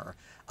server.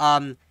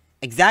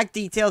 Exact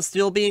details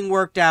still being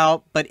worked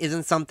out, but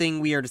isn't something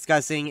we are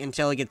discussing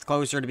until it gets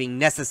closer to being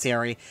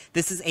necessary.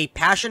 This is a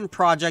passion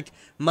project.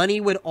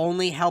 Money would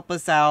only help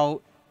us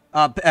out,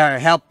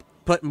 help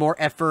put more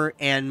effort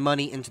and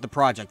money into the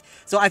project.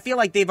 So I feel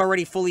like they've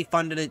already fully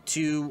funded it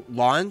to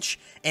launch,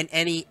 and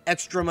any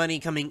extra money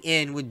coming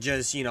in would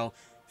just, you know,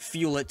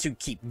 fuel it to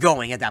keep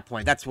going at that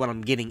point. That's what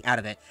I'm getting out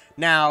of it.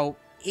 Now,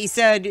 he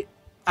said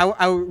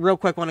I real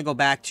quick want to go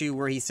back to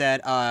where he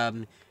said,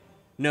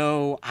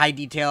 no high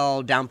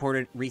detail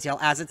downported retail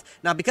assets.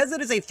 Now, because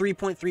it is a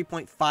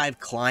 3.3.5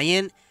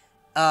 client,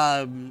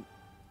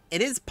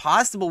 it is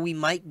possible we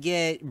might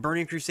get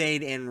Burning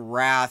Crusade and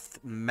Wrath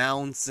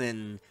mounts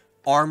and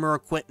armor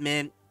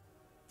equipment,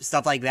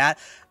 stuff like that.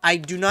 I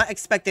do not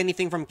expect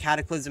anything from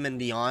Cataclysm and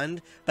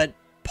Beyond, but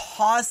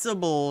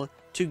possible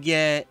to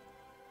get,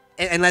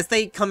 unless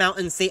they come out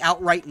and say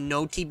outright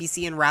no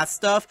TBC and Wrath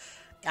stuff,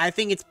 I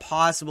think it's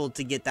possible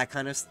to get that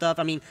kind of stuff.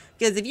 I mean,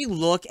 because if you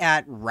look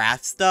at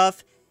Wrath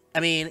stuff, I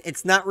mean,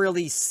 it's not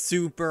really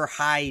super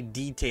high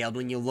detailed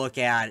when you look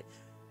at,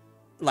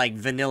 like,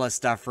 vanilla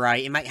stuff,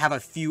 right? It might have a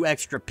few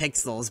extra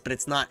pixels, but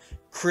it's not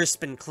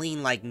crisp and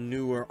clean like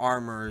newer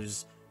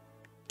armors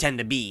tend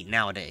to be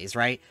nowadays,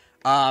 right?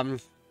 Real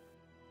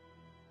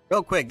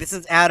quick, this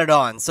is added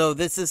on. So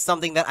this is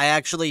something that I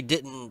actually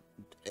didn't...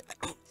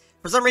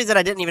 For some reason,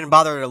 I didn't even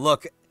bother to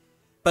look.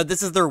 But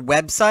this is their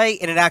website,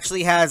 and it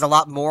actually has a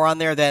lot more on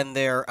there than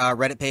their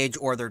Reddit page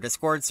or their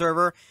Discord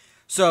server.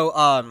 So,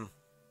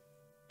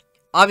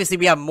 obviously,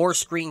 we have more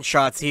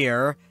screenshots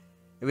here.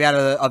 We had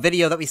a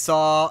video that we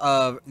saw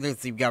of,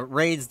 let's see, we got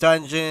raids,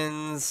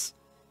 dungeons.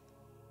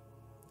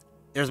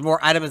 There's more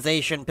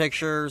itemization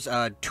pictures,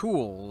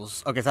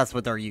 tools. Okay, so that's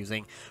what they're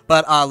using.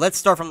 But, let's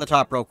start from the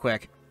top real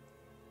quick.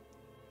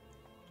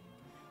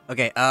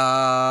 Okay,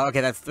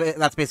 okay,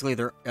 that's basically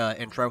their,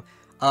 intro.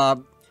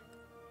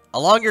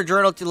 Along your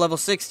journey to level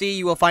 60,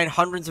 you will find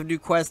hundreds of new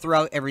quests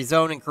throughout every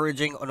zone,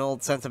 encouraging an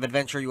old sense of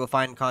adventure. You will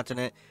find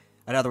continent,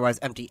 an otherwise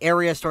empty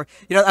area store.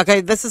 You know,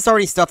 okay, this is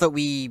already stuff that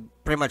we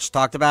pretty much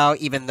talked about,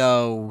 even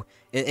though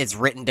it's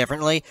written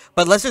differently.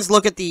 But let's just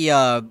look at the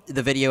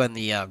video and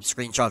the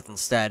screenshots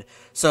instead.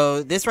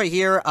 So this right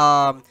here,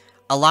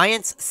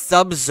 Alliance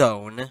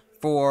Subzone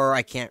for,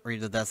 I can't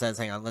read what that says.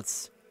 Hang on,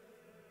 let's.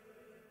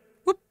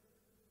 Whoop.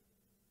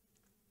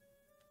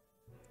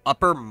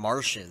 Upper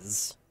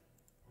Marshes.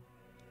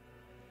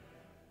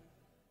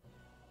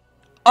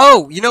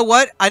 Oh, you know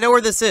what? I know where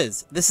this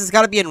is. This has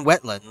got to be in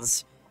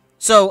Wetlands.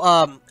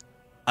 So,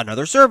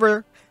 another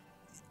server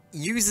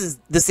uses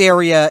this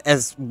area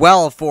as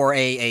well for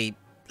a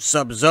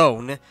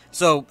sub-zone.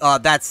 So,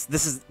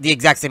 this is the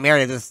exact same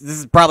area. This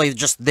is probably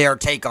just their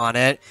take on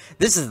it.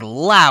 This is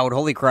loud.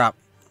 Holy crap.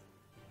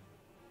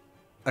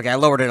 Okay, I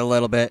lowered it a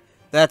little bit.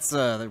 That's,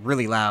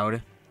 really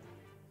loud.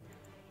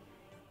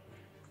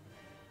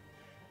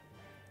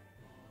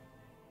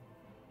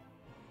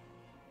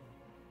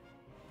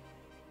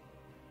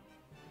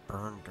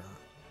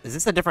 Is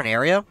this a different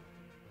area?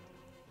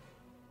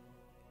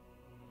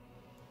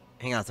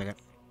 Hang on a second.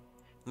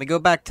 Let me go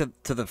back to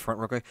the front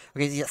real quick.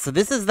 Okay, yeah, so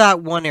this is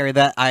that one area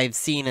that I've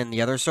seen in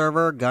the other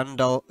server,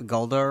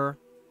 Guldur.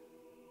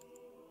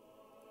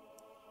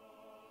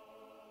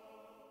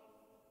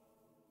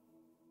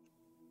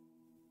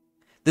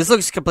 This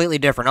looks completely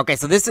different. Okay,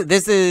 so this is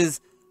this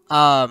is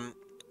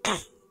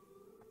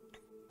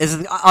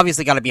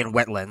obviously got to be in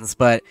Wetlands,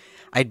 but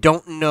I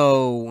don't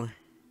know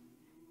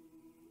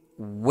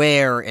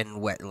where in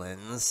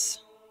Wetlands.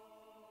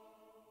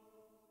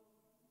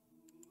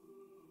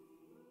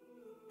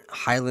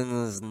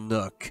 Highlands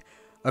Nook.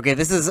 Okay,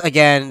 this is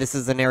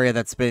an area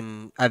that's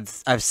been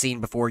I've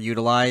seen before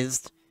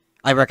utilized.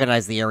 I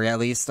recognize the area at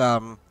least.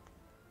 Yeah,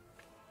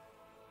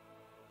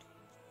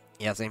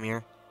 same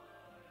here.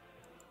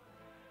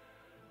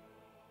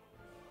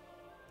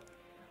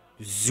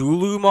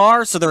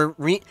 Zulumar?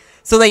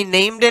 So they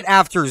named it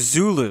after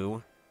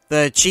Zulu,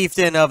 the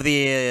chieftain of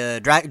the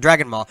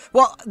Dragon Maw.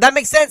 Well, that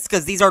makes sense,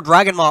 because these are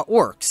Dragon Maw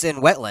orcs in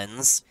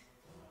Wetlands.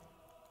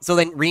 So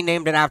they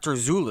renamed it after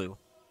Zulu.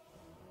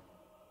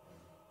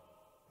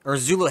 Or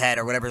Zuluhead,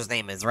 or whatever his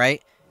name is,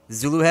 right?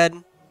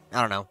 Zuluhead?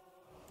 I don't know.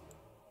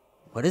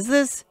 What is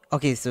this?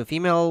 Okay, so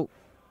female...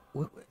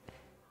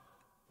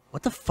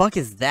 What the fuck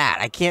is that?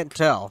 I can't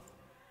tell.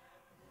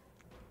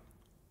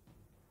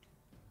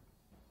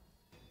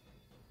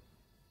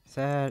 Is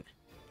that...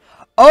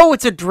 Oh,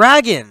 it's a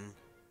dragon!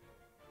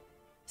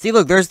 See,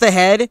 look, there's the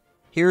head,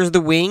 here's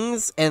the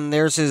wings, and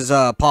there's his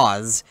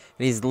paws,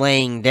 and he's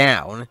laying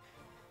down.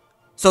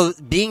 So,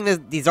 being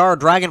that these are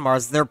Dragon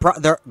Mars, they're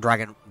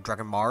Dragon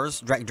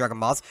Mars? Dragon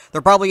Maws?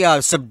 They're probably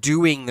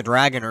subduing the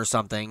dragon or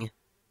something.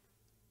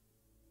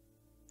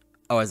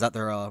 Oh, is that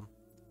their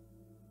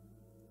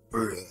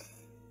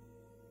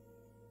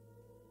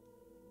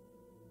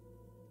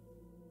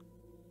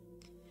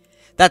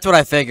That's what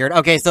I figured.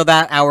 Okay, so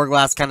that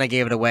hourglass kind of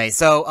gave it away.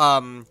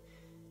 So,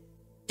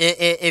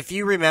 if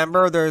you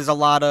remember, there's a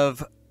lot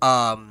of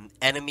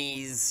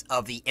enemies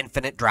of the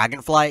Infinite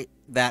Dragonflight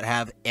that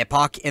have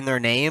EPOCH in their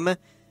name.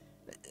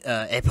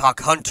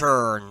 EPOCH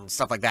Hunter and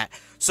stuff like that.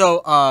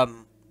 So,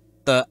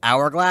 the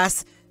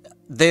hourglass,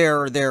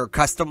 their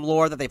custom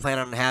lore that they plan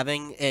on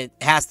having, it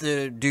has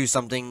to do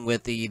something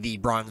with the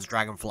Bronze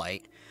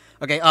Dragonflight.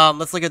 Okay,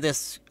 let's look at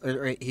this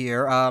right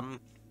here.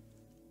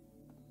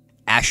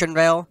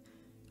 Ashenvale.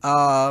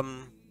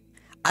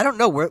 I don't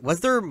know, was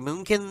there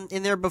Moonkin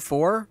in there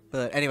before?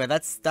 But anyway,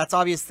 that's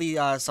obviously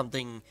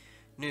something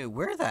new.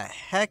 Where the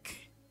heck?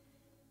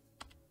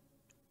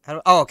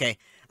 Oh, okay.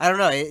 I don't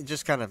know, it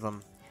just kind of,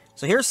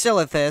 So here's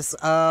Silithus,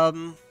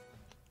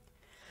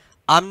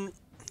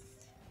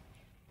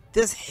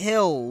 this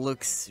hill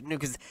looks new,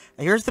 because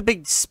here's the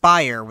big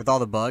spire with all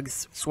the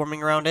bugs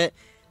swarming around it.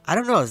 I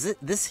don't know,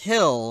 this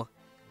hill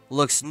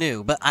looks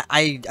new, but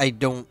I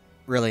don't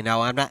really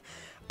know.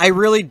 I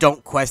really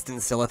don't quest in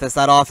Silithus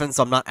that often,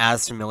 so I'm not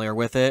as familiar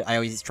with it. I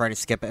always try to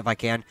skip it if I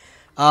can.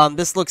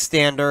 This looks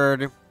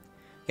standard.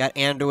 Got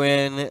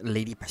Anduin,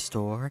 Lady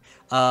Pastor,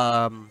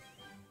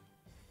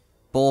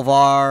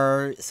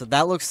 Bolvar, so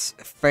that looks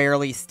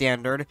fairly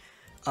standard.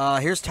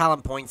 Here's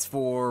talent points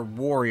for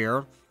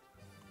Warrior.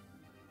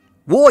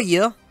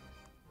 Warrior!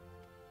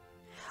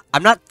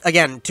 I'm not,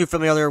 again, too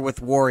familiar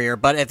with Warrior,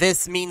 but if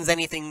this means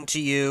anything to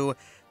you,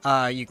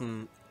 you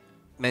can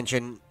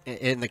mention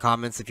in the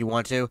comments if you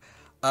want to.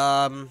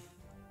 I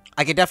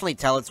could definitely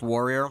tell it's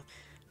Warrior,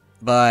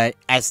 but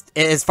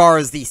as far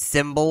as the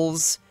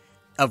symbols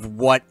of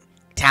what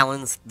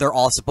talents they're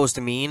all supposed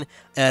to mean,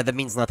 that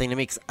means nothing to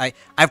me.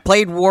 I've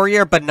played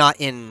Warrior, but not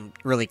in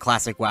really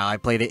classic WoW. I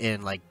played it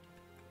in, like,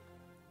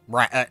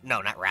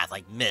 no, not Wrath,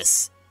 like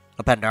Miss,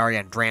 Pandaria,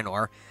 and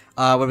Draenor.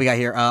 What do we got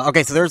here?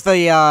 Okay, so there's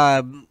the,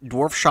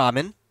 Dwarf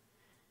Shaman.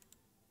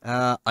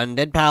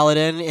 Undead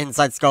Paladin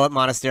inside Scarlet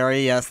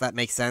Monastery. Yes, that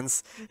makes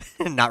sense.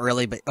 Not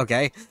really, but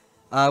okay.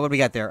 What do we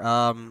got there?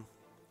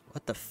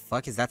 What the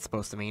fuck is that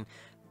supposed to mean?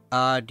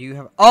 Do you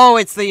have... Oh,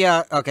 it's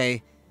the,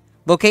 okay.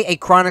 Locate a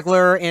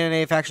Chronicler in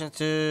a faction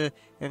into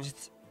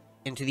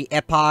the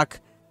Epoch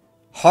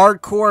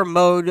hardcore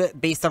mode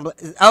based on...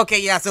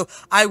 Okay, yeah, so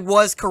I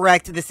was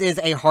correct. This is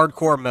a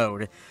hardcore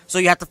mode. So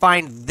you have to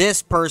find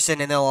this person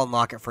and they'll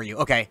unlock it for you.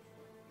 Okay.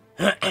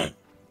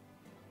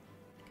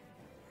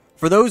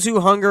 For those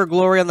who hunger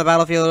glory on the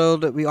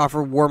battlefield, we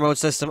offer war mode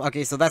system.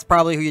 Okay, so that's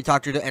probably who you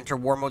talk to enter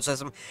war mode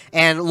system.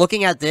 And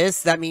looking at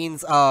this, that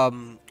means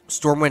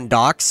Stormwind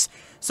Docks.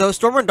 So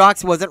Stormwind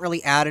Docks wasn't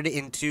really added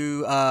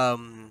into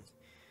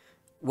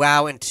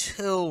WoW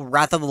until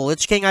Wrath of the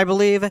Lich King, I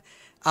believe.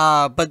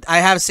 But I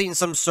have seen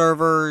some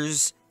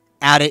servers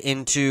add it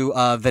into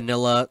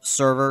vanilla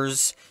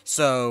servers.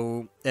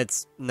 So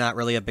it's not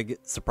really a big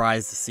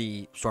surprise to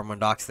see Stormwind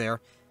Docks there.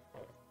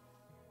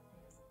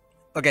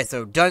 Okay,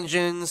 so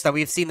dungeons, that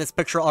we've seen this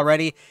picture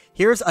already.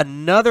 Here's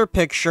another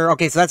picture.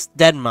 Okay, so that's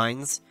Dead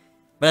Mines.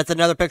 But that's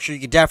another picture you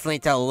can definitely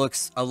tell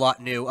looks a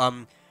lot new.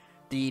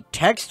 The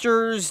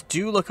textures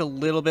do look a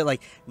little bit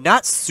like,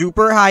 not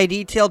super high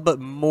detailed, but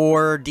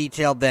more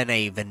detailed than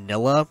a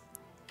vanilla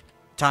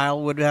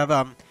tile would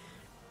have.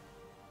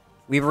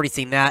 We've already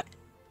seen that.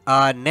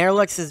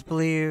 Nerlex is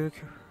blue.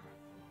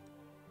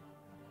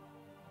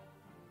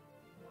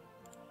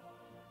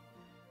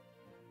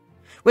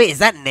 Wait, is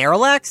that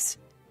Nerlex?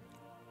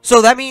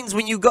 So that means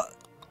when you go...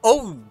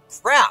 Oh,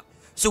 crap.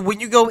 So when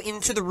you go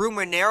into the room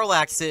where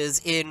Nerlex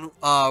is in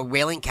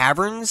Wailing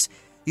Caverns,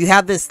 you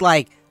have this,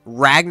 like,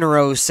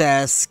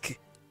 Ragnaros-esque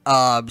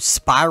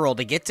spiral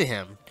to get to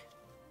him.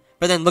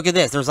 But then look at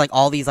this. There's, like,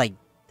 all these, like...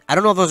 I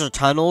don't know if those are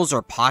tunnels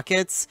or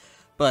pockets,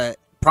 but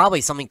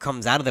probably something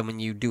comes out of them when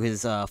you do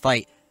his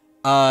fight.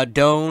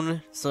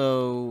 Doan,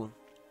 so...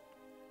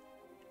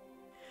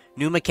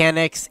 New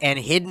mechanics and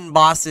hidden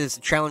bosses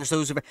to challenge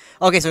those who...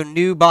 Okay, so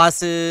new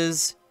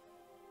bosses...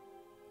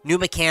 New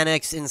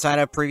mechanics inside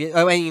of previous...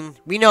 I mean,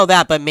 we know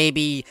that, but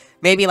maybe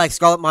like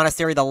Scarlet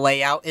Monastery, the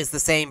layout is the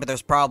same, but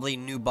there's probably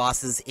new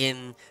bosses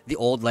in the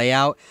old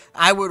layout.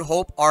 I would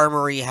hope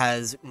Armory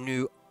has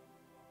new...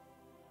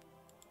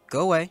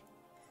 Go away.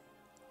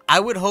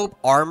 I would hope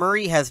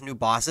Armory has new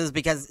bosses,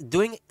 because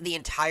doing the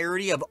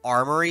entirety of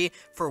Armory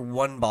for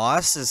one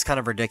boss is kind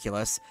of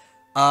ridiculous.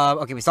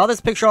 Okay, we saw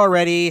this picture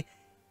already.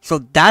 So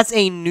that's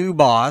a new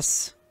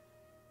boss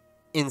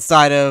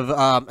inside of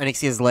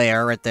Onyxia's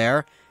lair right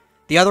there.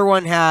 The other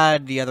one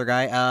had the other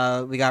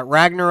guy. We got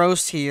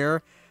Ragnaros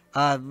here.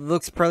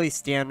 Looks pretty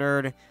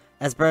standard.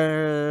 As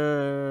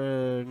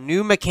per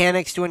new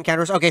mechanics to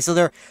encounters. Okay, so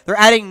they're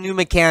adding new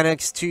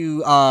mechanics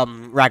to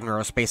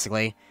Ragnaros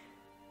basically.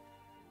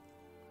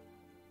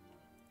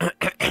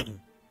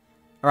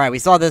 Alright, we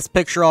saw this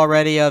picture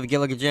already of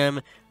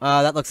Gilligajim.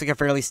 That looks like a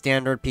fairly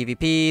standard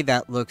PvP.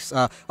 That looks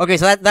okay,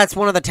 so that's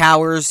one of the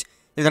towers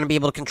they're gonna be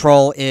able to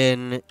control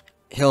in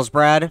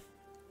Hillsbrad.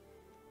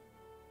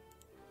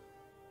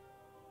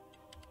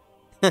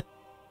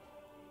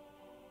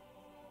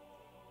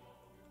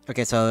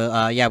 Okay,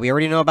 so, yeah, we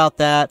already know about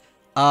that.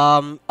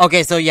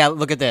 Okay, so, yeah,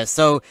 look at this.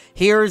 So,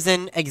 here's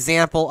an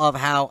example of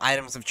how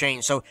items have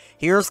changed. So,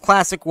 here's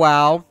Classic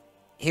WoW.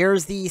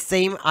 Here's the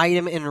same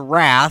item in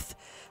Wrath.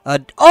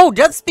 Oh,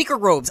 Death Speaker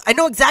robes. I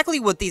know exactly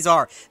what these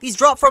are. These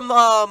drop from,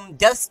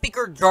 Death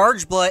Speaker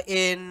Jargeblood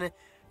in,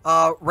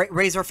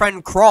 Razor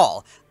Friend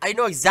Crawl. I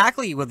know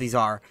exactly what these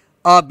are.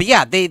 But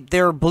yeah,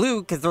 they're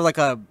blue, because they're like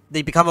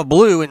they become a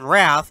blue in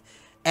Wrath.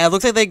 And it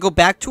looks like they go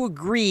back to a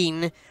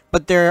green,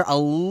 but they're a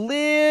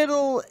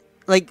little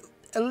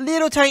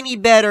tiny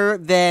better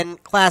than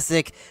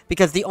Classic,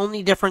 because the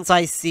only difference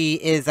I see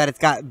is that it's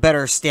got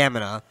better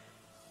stamina.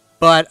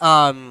 But,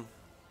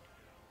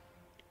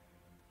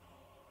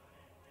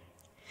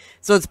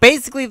 so it's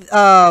basically,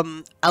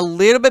 a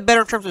little bit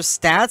better in terms of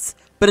stats,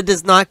 but it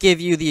does not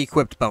give you the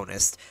equipped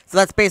bonus. So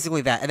that's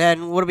basically that. And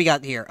then, what do we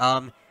got here?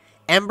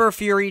 Ember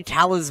Fury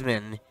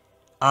Talisman.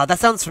 That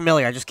sounds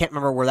familiar, I just can't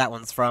remember where that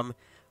one's from.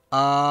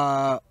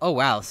 Oh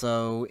wow,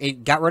 so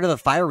it got rid of the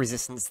fire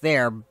resistance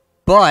there,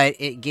 but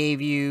it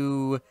gave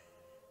you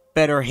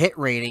better hit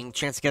rating,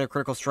 chance to get a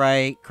critical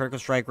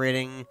strike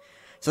rating.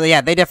 So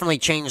yeah, they definitely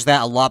changed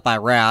that a lot by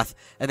Wrath.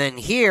 And then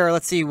here,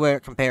 let's see where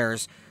it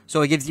compares.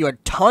 So it gives you a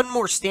ton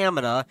more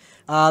stamina,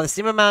 the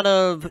same amount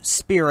of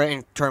spirit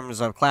in terms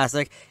of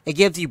classic. It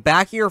gives you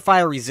back your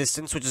fire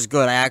resistance, which is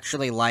good. I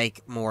actually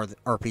like more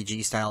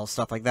RPG style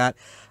stuff like that.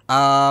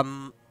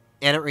 And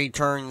it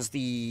returns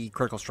the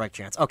critical strike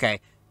chance. Okay.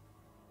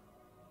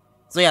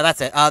 So yeah,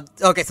 that's it.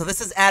 Okay, so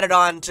this is added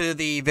on to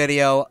the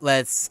video.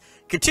 Let's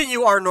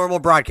continue our normal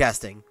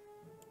broadcasting.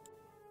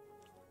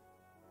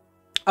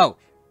 Oh,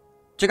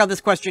 check out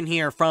this question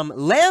here from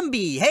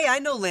Lambie. Hey, I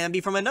know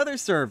Lambie from another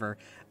server.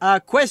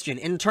 Question,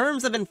 in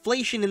terms of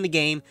inflation in the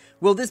game,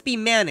 will this be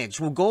managed?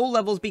 Will gold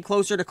levels be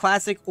closer to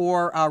classic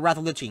or Wrath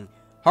of the Lich King?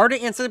 Hard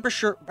to answer for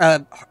sure,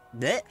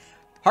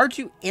 hard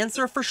to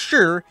answer for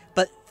sure,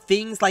 but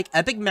things like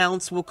epic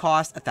mounts will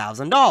cost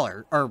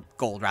 $1,000, or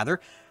gold rather,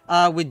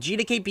 with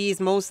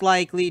GDKPs most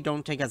likely,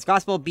 don't take as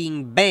gospel,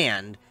 being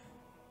banned.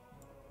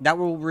 That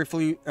will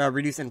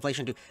reduce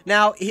inflation too.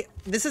 Now,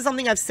 this is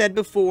something I've said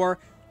before.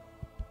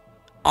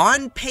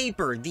 On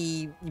paper,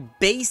 the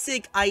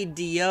basic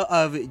idea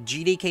of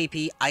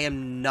GDKP, I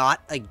am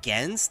not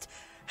against.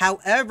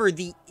 However,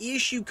 the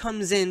issue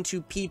comes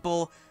into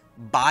people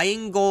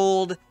buying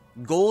gold,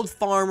 gold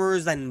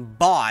farmers, and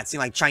bots, you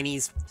know, like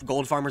Chinese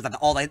gold farmers,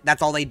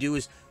 that's all they do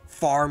is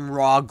farm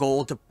raw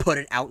gold to put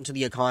it out into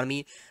the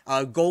economy.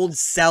 Gold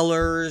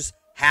sellers,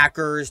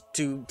 hackers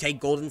to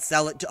take gold and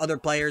sell it to other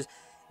players.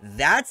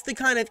 That's the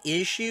kind of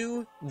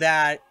issue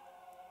that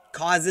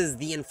causes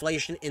the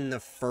inflation in the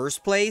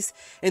first place,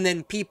 and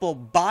then people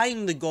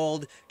buying the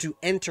gold to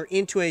enter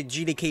into a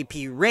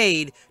GDKP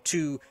raid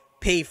to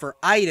pay for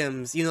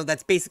items, you know,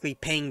 that's basically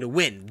paying to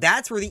win.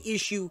 That's where the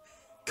issue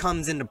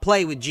comes into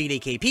play with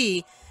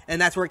GDKP, and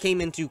that's where it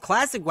came into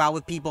Classic WoW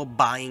with people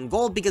buying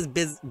gold, because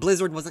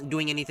Blizzard wasn't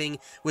doing anything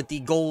with the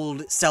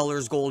gold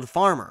sellers, gold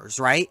farmers,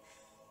 right?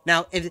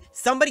 Now, if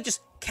somebody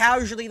just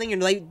casually, you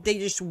know, they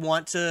just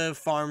want to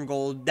farm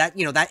gold, that,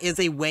 you know, that is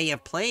a way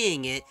of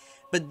playing it.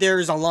 But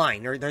there's a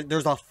line,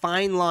 there's a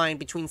fine line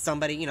between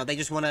somebody, you know, they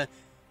just want to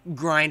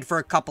grind for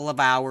a couple of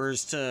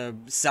hours to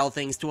sell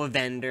things to a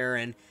vendor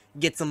and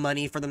get some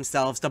money for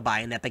themselves to buy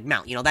an epic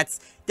mount. You know, that's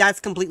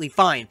completely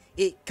fine.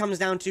 It comes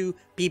down to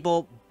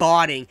people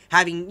botting,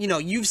 having, you know,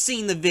 you've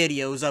seen the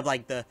videos of,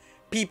 like, the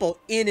people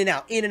in and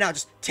out,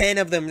 just 10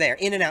 of them there,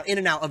 in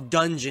and out of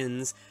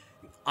dungeons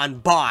on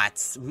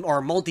bots,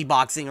 or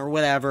multi-boxing, or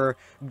whatever,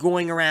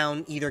 going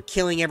around either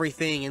killing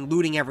everything and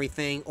looting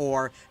everything,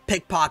 or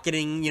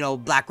pickpocketing, you know,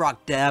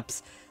 Blackrock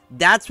Depths.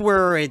 That's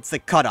where it's the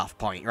cutoff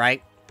point,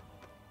 right?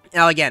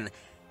 Now, again,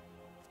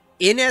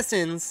 in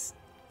essence,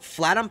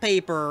 flat on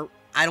paper,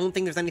 I don't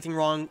think there's anything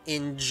wrong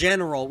in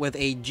general with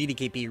a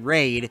GDKP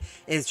raid.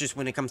 It's just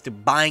when it comes to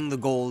buying the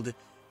gold,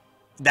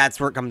 that's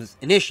where it comes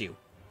an issue.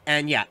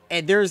 And yeah,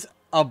 and there's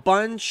a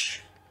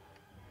bunch...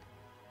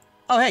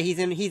 Oh, hey, he's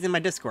in my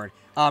Discord.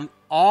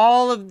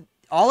 All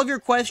of your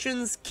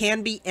questions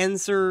can be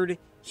answered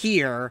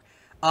here.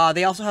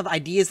 They also have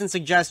ideas and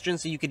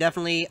suggestions, so you could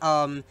definitely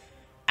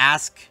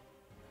ask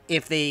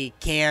if they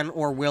can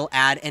or will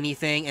add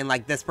anything. And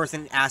like this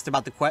person asked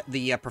about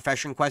the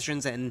profession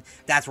questions, and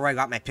that's where I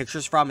got my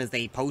pictures from. Is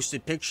they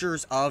posted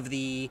pictures of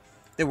they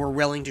were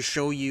willing to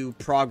show you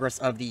progress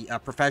of the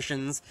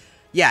professions.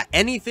 Yeah,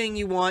 anything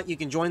you want, you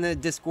can join the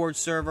Discord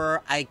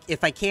server.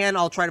 If I can,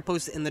 I'll try to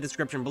post it in the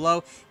description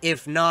below.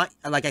 If not,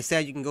 like I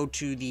said, you can go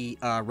to the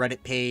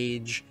Reddit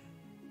page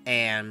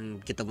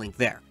and get the link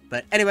there.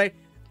 But anyway,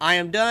 I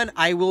am done.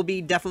 I will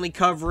be definitely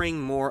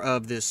covering more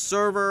of this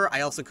server.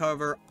 I also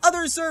cover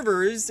other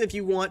servers if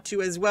you want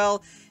to as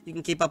well. You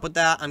can keep up with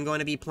that. I'm going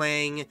to be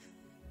playing,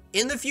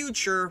 in the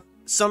future,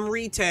 some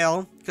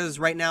retail, because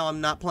right now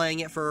I'm not playing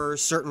it for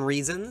certain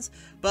reasons,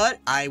 but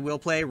I will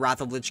play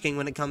Wrath of Lich King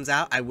when it comes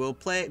out.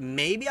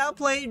 Maybe I'll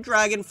play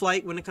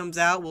Dragonflight when it comes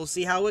out. We'll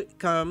see how it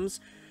comes.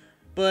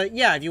 But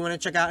yeah, if you want to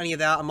check out any of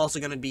that, I'm also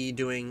going to be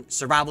doing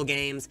survival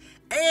games.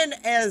 And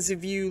as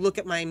if you look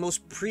at my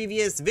most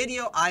previous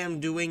video, I am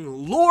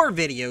doing lore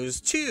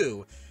videos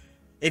too.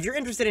 If you're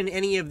interested in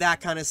any of that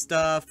kind of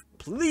stuff,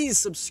 please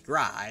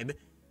subscribe,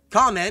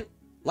 comment,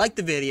 like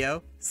the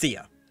video. See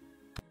ya.